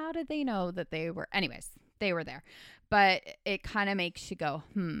 How did they know that they were? Anyways, they were there. But it kind of makes you go,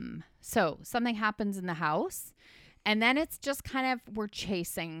 So something happens in the house, and then it's just kind of, we're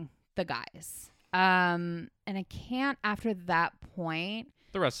chasing the guys. And I can't, after that point.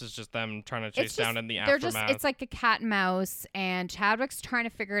 The rest is just them trying to chase down in the aftermath. It's like a cat and mouse, and Chadwick's trying to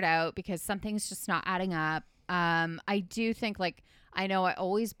figure it out because something's just not adding up. I do think, like, I know I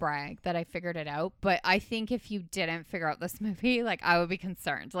always brag that I figured it out, but I think if you didn't figure out this movie, like, I would be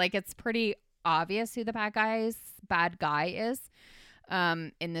concerned. Like, it's pretty obvious who the bad guy is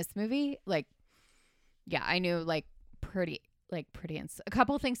in this movie. Like, yeah, I knew, like, pretty, like pretty a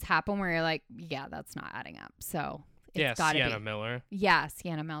couple things happen where you're like, yeah, that's not adding up. So it's gotta Sienna be Miller. Yeah,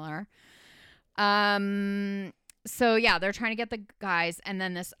 Sienna Miller. So yeah, they're trying to get the guys, and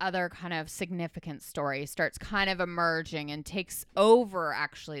then this other kind of significant story starts kind of emerging and takes over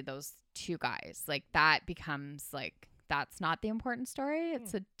actually those two guys. Like that becomes like, that's not the important story.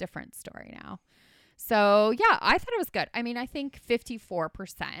 It's a different story now. So yeah, I thought it was good. I mean, I think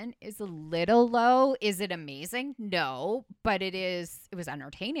 54% is a little low. Is it amazing? No, but it was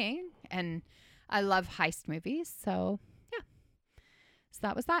entertaining, and I love heist movies. So yeah. So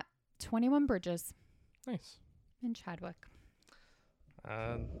that was that. 21 Bridges. Nice. In Chadwick.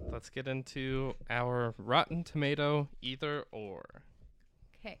 Let's get into our Rotten Tomato either or.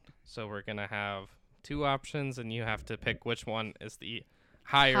 Okay. So we're going to have two options, and you have to pick which one is the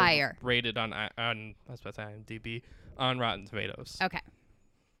higher rated on I was about to say IMDb, on Rotten Tomatoes. Okay.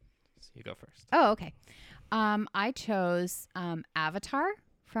 So you go first. Oh, okay. I chose Avatar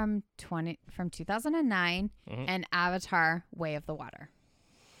from 2009 and Avatar Way of the Water.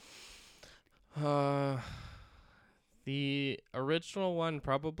 The original one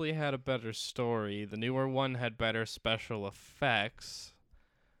probably had a better story. The newer one had better special effects.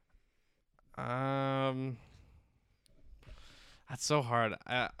 That's so hard.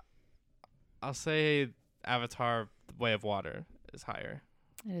 I'll say Avatar Way of Water is higher.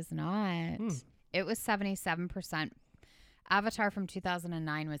 It is not. It was 77%. Avatar from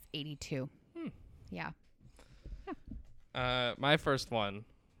 2009 was 82. Yeah. My first one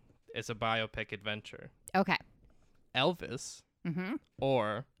is a biopic adventure. Okay. Elvis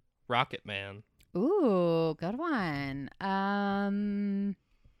or Rocket Man. Ooh, good one. Haven't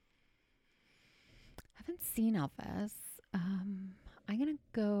seen Elvis. I'm gonna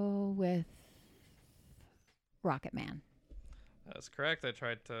go with Rocket Man. That's correct. I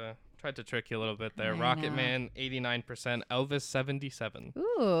tried to trick you a little bit there. Rocket Man 89%, Elvis 77%.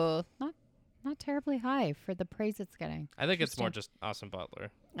 Ooh, not terribly high for the praise it's getting. I think it's more just Austin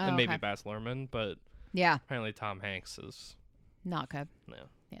Butler and maybe Baz Luhrmann, but yeah, apparently Tom Hanks is not good. No.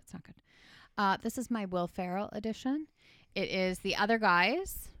 Yeah, it's not good. This is my Will Ferrell edition. It is The Other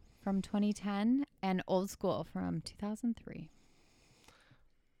Guys from 2010 and Old School from 2003.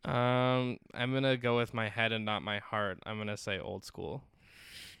 I'm gonna go with my head and not my heart. I'm gonna say Old School.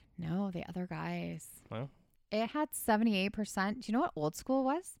 No, The Other Guys. Well, it had 78%. Do you know what Old School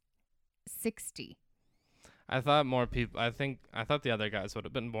was? 60. I thought more people. I thought The Other Guys would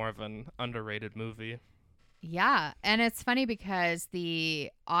have been more of an underrated movie. Yeah, and it's funny because the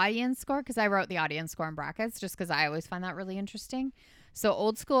audience score, because I wrote the audience score in brackets just because I always find that really interesting. So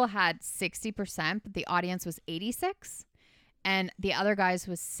Old School had 60%, but the audience was 86%. And The Other Guys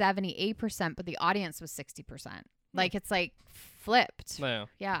was 78%, but the audience was 60%. Like, it's like flipped. Yeah.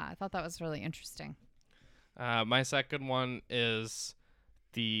 Yeah, I thought that was really interesting. My second one is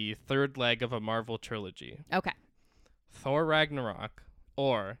the third leg of a Marvel trilogy. Okay. Thor Ragnarok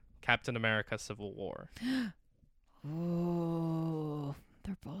or Captain America Civil War. Oh,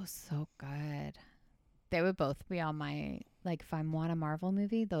 they're both so good. They would both be on my, like, if I want a Marvel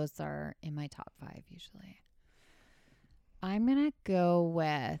movie, those are in my top 5 usually. I'm going to go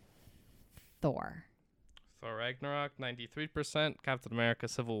with Thor. Thor Ragnarok, 93%. Captain America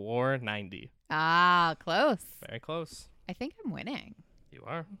Civil War, 90%. Ah, close. Very close. I think I'm winning. You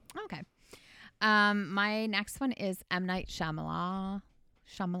are. Okay. My next one is M. Night Shyamalan.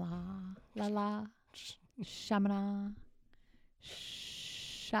 Shyamalan. La la. Shyamalan.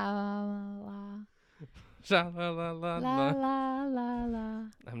 Shyamalan. Sha-la-la-la-la. La la la la.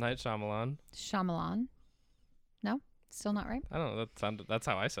 M. Night Shyamalan. Shyamalan. No? Still not right? I don't know. That's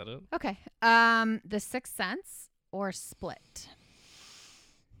how I said it. Okay. The Sixth Sense or Split?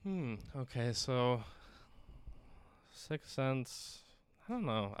 Okay, so Sixth Sense. I don't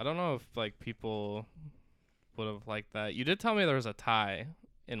know. I don't know if like people would have liked that. You did tell me there was a tie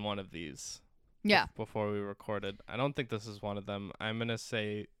in one of these. Yeah. Before we recorded. I don't think this is one of them. I'm going to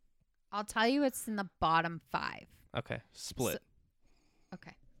say... I'll tell you it's in the bottom 5. Okay. Split.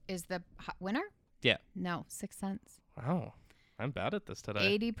 Okay. Is the winner? Yeah. No. Sixth Sense. Wow. I'm bad at this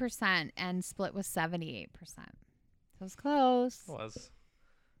today. 80% and Split was 78%. So it was close. It was.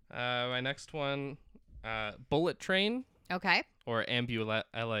 My next one, Bullet Train. Okay. Or Ambulance.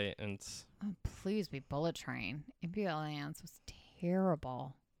 Oh, please be Bullet Train. Ambulance was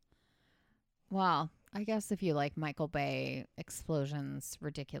terrible. Well, I guess if you like Michael Bay explosions,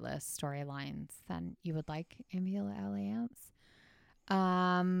 ridiculous storylines, then you would like Ambulance.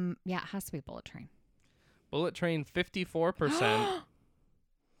 Yeah, it has to be Bullet Train. Bullet Train, 54%.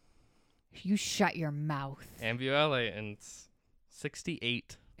 You shut your mouth. Ambulance,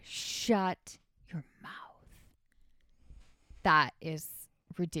 68%. Shut your mouth. That is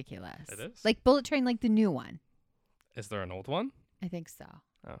ridiculous. It is? Like Bullet Train, like the new one. Is there an old one? I think so.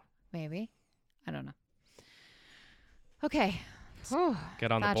 Oh. Maybe. I don't know. Okay.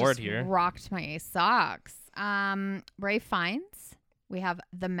 Get on the That board just here. rocked my socks. Ray Fiennes. We have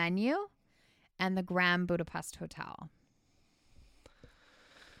The Menu and The Grand Budapest Hotel.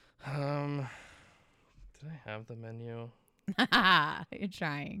 Did I have The Menu? You're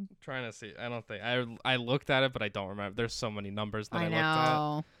trying. I'm trying to see. I don't think I looked at it, but I don't remember. There's so many numbers that I looked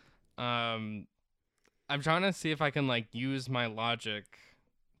know. at. I'm trying to see if I can like use my logic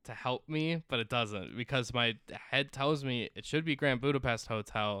to help me, but it doesn't because my head tells me it should be Grand Budapest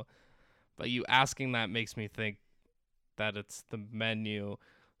Hotel, but you asking that makes me think that it's The Menu.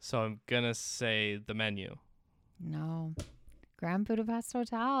 So I'm gonna say The Menu. No. Grand Budapest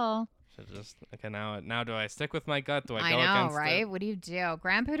Hotel. Should just okay now do I stick with my gut? Do I go know, against right? it? What do you do?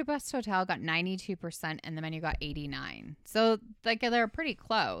 Grand Budapest Hotel got 92% and The Menu got 89%. So like they're pretty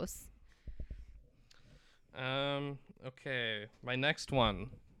close. Okay. My next one.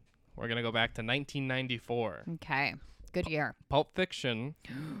 We're gonna go back to 1994. Okay. Good year. Pulp Fiction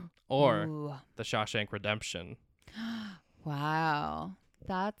or Ooh. The Shawshank Redemption. Wow.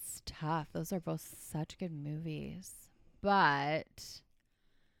 That's tough. Those are both such good movies. But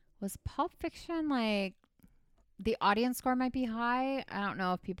was Pulp Fiction like the audience score might be high? I don't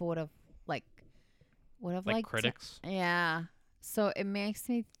know if people would have Like liked critics. it. Yeah. So it makes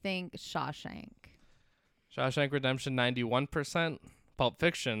me think Shawshank. Shawshank Redemption 91%. Pulp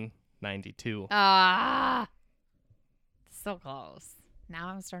Fiction 92. Ah. So close. Now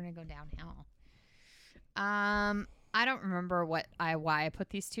I'm starting to go downhill. I don't remember why I put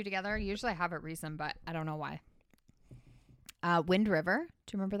these two together. Usually I have a reason, but I don't know why. Wind River.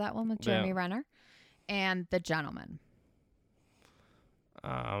 Do you remember that one with Jeremy Renner? And The Gentleman.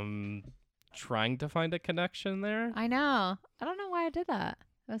 Trying to find a connection there. I know. I don't know why I did that.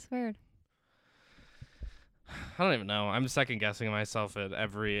 That's weird. I don't even know. I'm second guessing myself at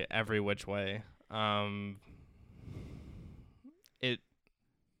every which way. It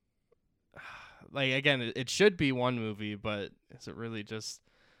like again, it should be one movie, but is it really just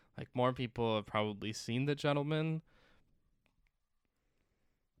like more people have probably seen The Gentleman?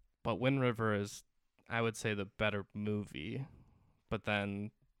 But Wind River is, I would say, the better movie. But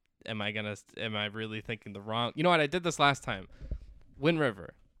then, am I really thinking the wrong? You know what? I did this last time. Wind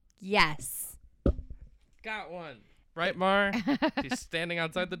River. Yes. Got one. Right, Mar? She's standing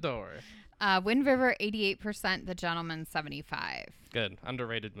outside the door. Wind River 88%, The Gentleman 75%. Good.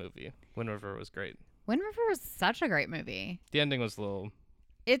 Underrated movie. Wind River was great. Wind River was such a great movie. The ending was a little...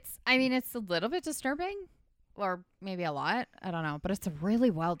 It's a little bit disturbing. Or maybe a lot. I don't know. But it's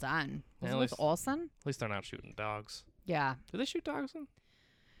really well done. Was Yeah, it with Olsen? At least they're not shooting dogs. Yeah. Do they shoot dogs in?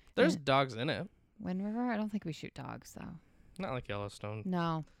 There's dogs in it. Wind River? I don't think we shoot dogs, though. Not like Yellowstone.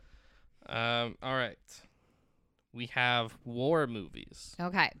 No. All right. We have war movies.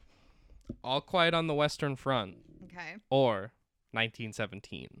 Okay. All Quiet on the Western Front Okay. or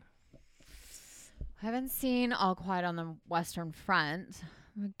 1917. I haven't seen All Quiet on the Western Front.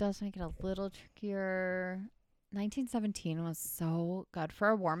 It does make it a little trickier. 1917 was so good for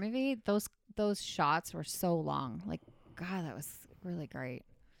a war movie. Those shots were so long. Like, God, that was really great.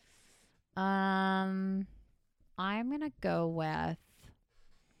 I'm gonna go with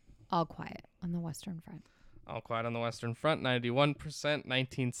All Quiet on the Western Front. All Quiet on the Western Front, 91%.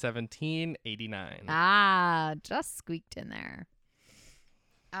 1917, 89. Ah, just squeaked in there.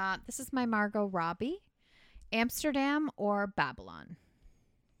 This is my Margot Robbie. Amsterdam or Babylon?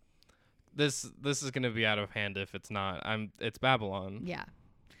 This is gonna be out of hand if it's not. It's Babylon. Yeah.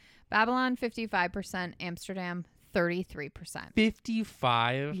 Babylon 55%, Amsterdam 33%.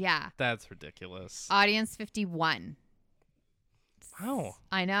 55? Yeah. That's ridiculous. Audience 51. Wow.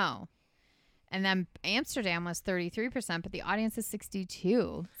 I know. And then Amsterdam was 33%, but the audience is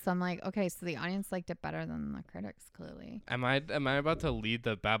 62. So I'm like, okay, so the audience liked it better than the critics, clearly. Am I about to lead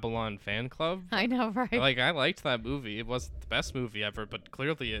the Babylon fan club? I know, right? Like, I liked that movie. It wasn't the best movie ever, but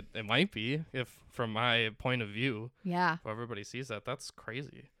clearly it might be, if from my point of view. Yeah. If everybody sees that, that's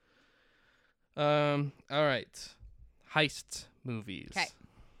crazy. All right. Heist movies. Okay.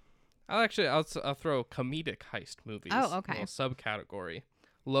 I'll throw comedic heist movies. Oh, okay. A little subcategory.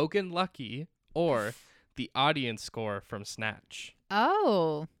 Logan Lucky or the audience score from Snatch.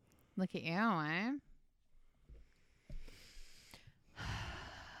 Oh, look at you, eh?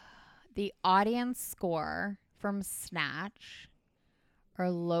 The audience score from Snatch or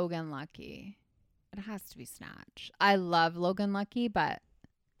Logan Lucky? It has to be Snatch. I love Logan Lucky, but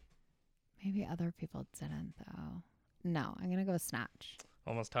maybe other people didn't, though. No, I'm going to go with Snatch.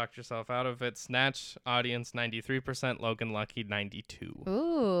 Almost talked yourself out of it. Snatch, audience 93%, Logan Lucky 92%.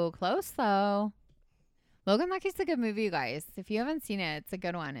 Ooh, close though. Logan Lucky's a good movie, you guys. If you haven't seen it, it's a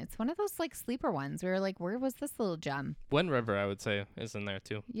good one. It's one of those like sleeper ones. We were like, where was this little gem? Wind River, I would say, is in there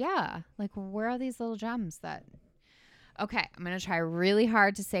too. Yeah. Like, where are these little gems that... Okay, I'm going to try really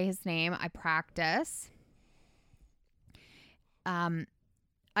hard to say his name. I practice.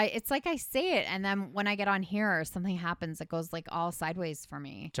 It's like I say it, and then when I get on here, something happens. It goes like all sideways for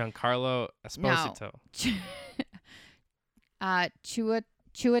me. Giancarlo Esposito. No.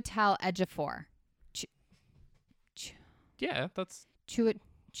 Chiwetel Ejiofor. Yeah, that's...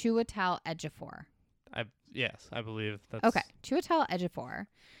 Chiwetel Ejiofor. Yes, I believe that's... Okay, Chiwetel Ejiofor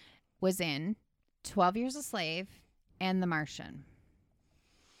was in 12 Years a Slave and The Martian.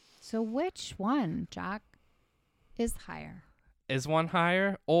 So which one, Jack, is higher? Is one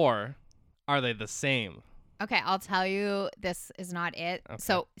higher, or are they the same? Okay, I'll tell you, this is not it. Okay.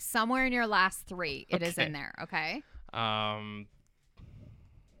 So somewhere in your last three, it is in there, okay?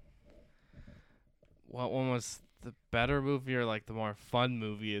 What one was the better movie or like the more fun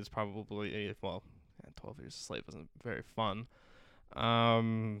movie is probably, 12 Years a Slave wasn't very fun.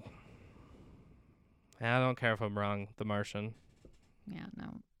 I don't care if I'm wrong. The Martian. Yeah,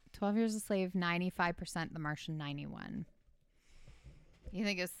 no. 12 Years a Slave, 95%. The Martian, 91%. You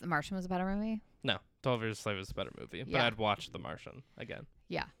think The Martian was a better movie? No, 12 Years a Slave is a better movie, but I'd watch The Martian again.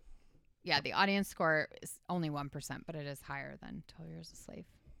 Yeah. Yeah, the audience score is only 1%, but it is higher than 12 Years a Slave.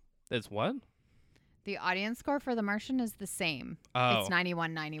 It's what? The audience score for The Martian is the same. Oh. It's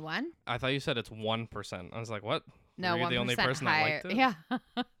 91-91. I thought you said it's 1%. I was like, what? No, 1% the only person higher. that liked it? Yeah,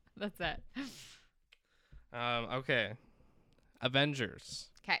 that's it. Okay. Avengers.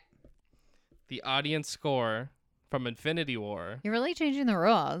 Okay. The audience score from Infinity War. You're really changing the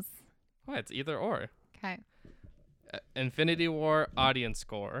rules. What? It's either or. Okay. Infinity War audience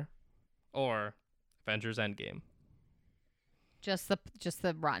score or Avengers Endgame. Just the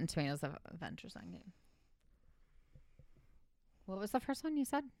Rotten Tomatoes of Avengers Endgame. What was the first one you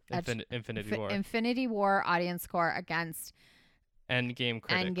said? Infinity War. Infinity War audience score against Endgame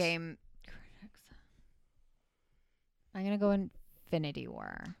critics. Endgame critics. I'm going to go Infinity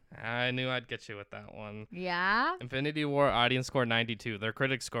War. I knew I'd get you with that one. Yeah? Infinity War audience score 92. Their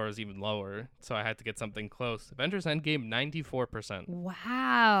critic score is even lower, so I had to get something close. Avengers Endgame 94%.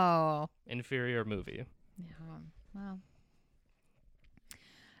 Wow. Inferior movie. Yeah. Wow.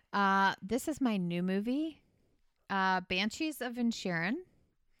 This is my new movie. Banshees of Inisherin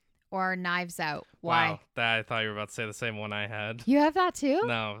or Knives Out. Why? Wow, I thought you were about to say the same one I had. You have that too?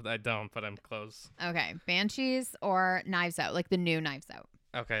 No, I don't, but I'm close. Okay, Banshees or Knives Out, like the new Knives Out.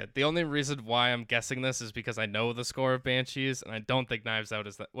 Okay, the only reason why I'm guessing this is because I know the score of Banshees, and I don't think Knives Out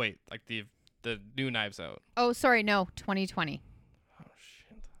is that. Wait, like the new Knives Out. Oh, sorry, no, 2020. Oh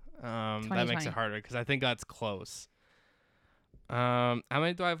shit. That makes it harder because I think that's close. How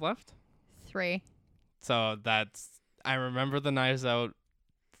many do I have left? 3. So I remember the Knives Out,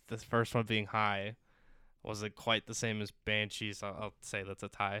 this first one being high. Was it quite the same as Banshees? I'll say that's a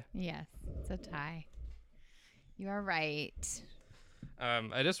tie. Yes, it's a tie. You are right.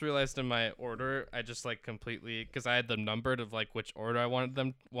 I just realized in my order, I just like completely, because I had them numbered of like which order I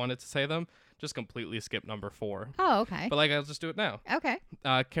wanted to say them, just completely skipped number 4. Oh, okay. But like I'll just do it now. Okay.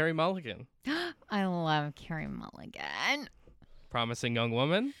 Carey Mulligan. I love Carey Mulligan. Promising Young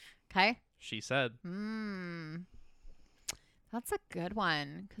Woman. Okay. She Said. That's a good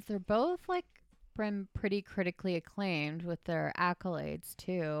one because they're both like been pretty critically acclaimed with their accolades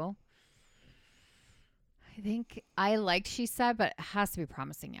too. I think I liked She Said, but it has to be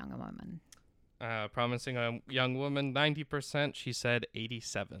Promising Young Woman. Promising Young Woman 90%. She Said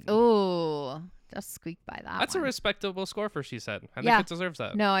 87. Oh, just squeaked by that. That's one. A respectable score for She Said. I think it deserves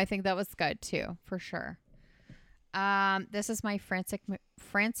that. No, I think that was good too, for sure. This is my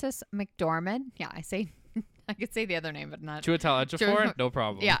Frances McDormand. Yeah, I could say the other name, but not. Chiwetel Ejiofor, no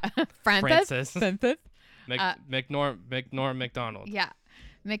problem. Yeah, Frances. McDonald. Yeah,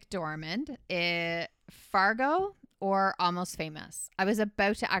 McDormand. Fargo or Almost Famous. I was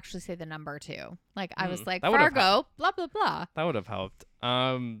about to actually say the number 2. Like I was like Fargo, blah blah blah. That would have helped.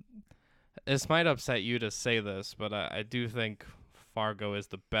 This might upset you to say this, but I do think Fargo is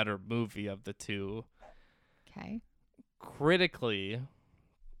the better movie of the two. Okay. Critically,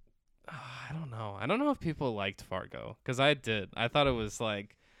 I don't know. I don't know if people liked Fargo because I did. I thought it was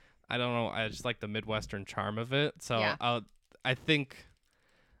like, I don't know. I just like the Midwestern charm of it. So yeah. I think,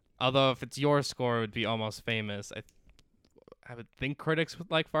 although if it's your score, it would be Almost Famous. I would think critics would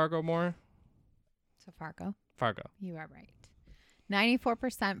like Fargo more. So Fargo. Fargo. You are right.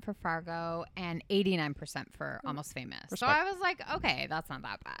 94% for Fargo and 89% for Almost Famous. So I was like, okay, that's not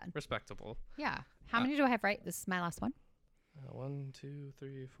that bad. Respectable. Yeah. How many do I have right? This is my last one. 1, 2,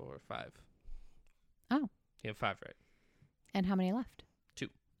 3, 4, 5. Oh. You have 5 right. And how many left? 2.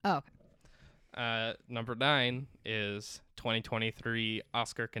 Oh, okay. Number 9 is 2023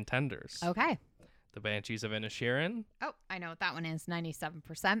 Oscar contenders. Okay. The Banshees of Inisherin. Oh, I know what that one is.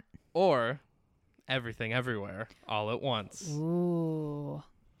 97%. Or Everything Everywhere All at Once. Ooh.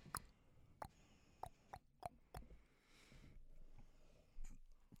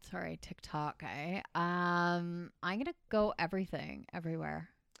 Sorry, TikTok. I'm gonna go Everything Everywhere.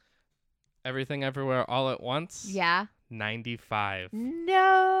 Everything Everywhere All at Once. Yeah. 95.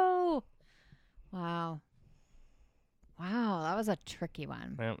 No. Wow, that was a tricky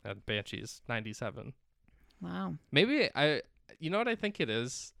one. Yeah, Banshees 97. Wow. Maybe you know what I think it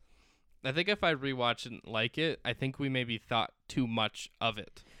is? I think if I rewatch and like it, I think we maybe thought too much of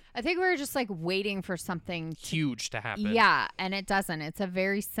it. I think we were just like waiting for something huge to happen. Yeah, and it doesn't. It's a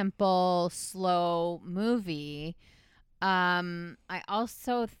very simple, slow movie. I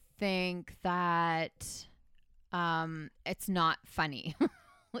also think that it's not funny.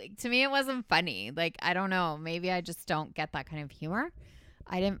 Like, to me, it wasn't funny. Like, I don't know. Maybe I just don't get that kind of humor.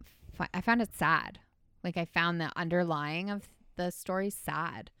 I found it sad. Like, I found the underlying of the story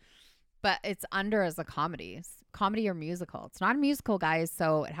sad. But it's under as a comedy or musical. It's not a musical, guys,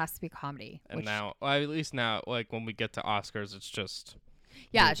 so it has to be comedy. And now, well, at least now, like, when we get to Oscars, it's just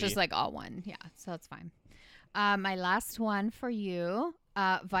movie. It's just like all one. Yeah, so it's fine. My last one for you,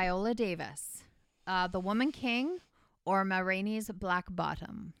 Viola Davis, The Woman King, or Ma Rainey's Black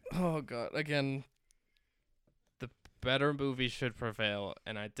Bottom. Oh, God. Again, the better movie should prevail.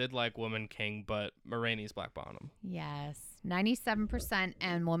 And I did like Woman King, but Ma Rainey's Black Bottom. Yes. 97%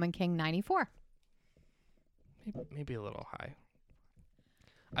 and Woman King 94%. Maybe a little high.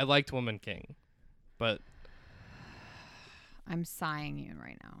 I liked Woman King, but I'm sighing you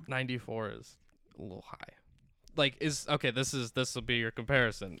right now. 94 is a little high. Like, this will be your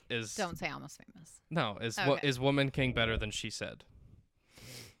comparison. Don't say Almost Famous. No, Okay. Is Woman King better than She Said?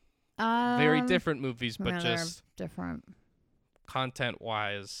 Very different movies, but just different content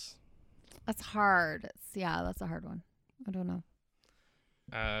wise. That's hard. That's a hard one. I don't know.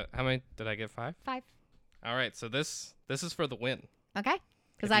 How many did I get? 5? 5. All right, so this is for the win. Okay,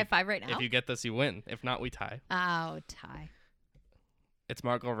 because I have 5 right now. If you get this, you win. If not, we tie. Oh, tie. It's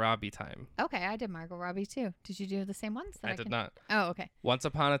Margot Robbie time. Okay, I did Margot Robbie too. Did you do the same ones? I did not. Oh, okay. Once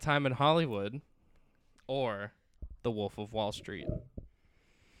Upon a Time in Hollywood, or The Wolf of Wall Street.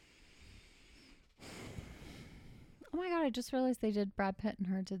 Oh my God! I just realized they did. Brad Pitt and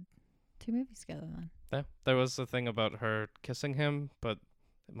her did 2 movies together then. Yeah, there was a thing about her kissing him, but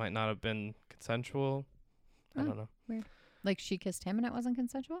it might not have been consensual. I don't know. Weird. Like she kissed him and it wasn't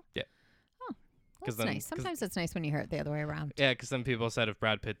consensual? Yeah. Oh, that's nice. Sometimes it's nice when you hear it the other way around. Yeah, because then people said if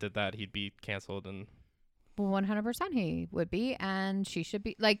Brad Pitt did that, he'd be canceled. And 100% he would be, and she should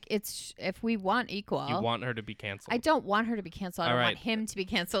be. Like, it's if we want equal. You want her to be canceled. I don't want her to be canceled. I don't want him to be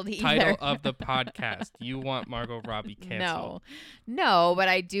canceled either. Title of the podcast. You want Margot Robbie canceled. No, but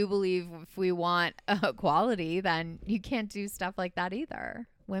I do believe if we want equality, then you can't do stuff like that either.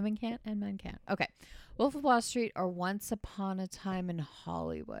 Women can't and men can't. Okay. Wolf of Wall Street or Once Upon a Time in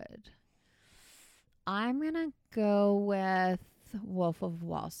Hollywood. I'm going to go with Wolf of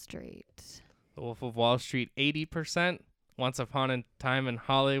Wall Street. The Wolf of Wall Street, 80%. Once Upon a Time in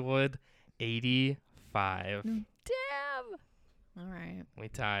Hollywood, 85%. Damn. All right. We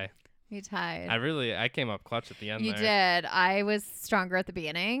tie. We tied. I came up clutch at the end You there. did. I was stronger at the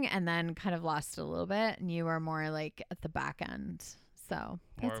beginning and then kind of lost it a little bit. And you were more like at the back end. So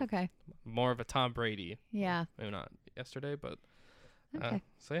that's okay. More of a Tom Brady. Yeah. Maybe not yesterday, but. Okay.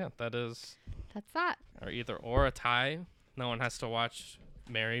 So yeah, that's that. Or either or a tie. No one has to watch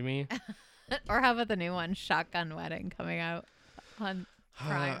Marry Me. Or how about the new one, Shotgun Wedding, coming out on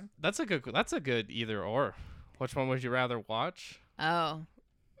Prime? That's a good either or. Which one would you rather watch? Oh.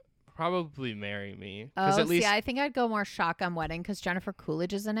 Probably Marry Me. Oh, at least I think I'd go more Shotgun Wedding because Jennifer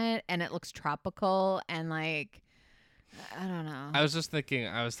Coolidge is in it and it looks tropical and like, I don't know. I was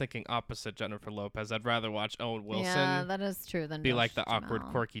thinking opposite Jennifer Lopez. I'd rather watch Owen Wilson. Yeah, that is true. Than be Josh like the Duhamel. awkward,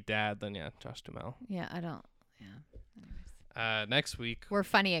 quirky dad than Josh Duhamel. Yeah, I don't. Yeah. Anyways. Next week we're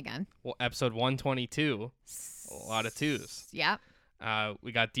funny again. Well, episode 122. A lot of 2s. Yeah.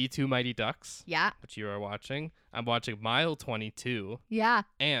 We got D2 Mighty Ducks. Yeah. Which you are watching. I'm watching Mile 22. Yeah.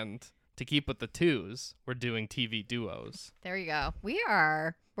 And to keep with the 2s, we're doing TV duos. There you go.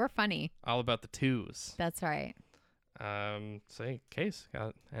 We're funny. All about the 2s. That's right. Say, Case,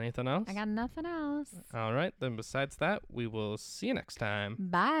 got anything else? I got nothing else. All right, then besides that, we will see you next time.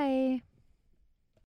 Bye.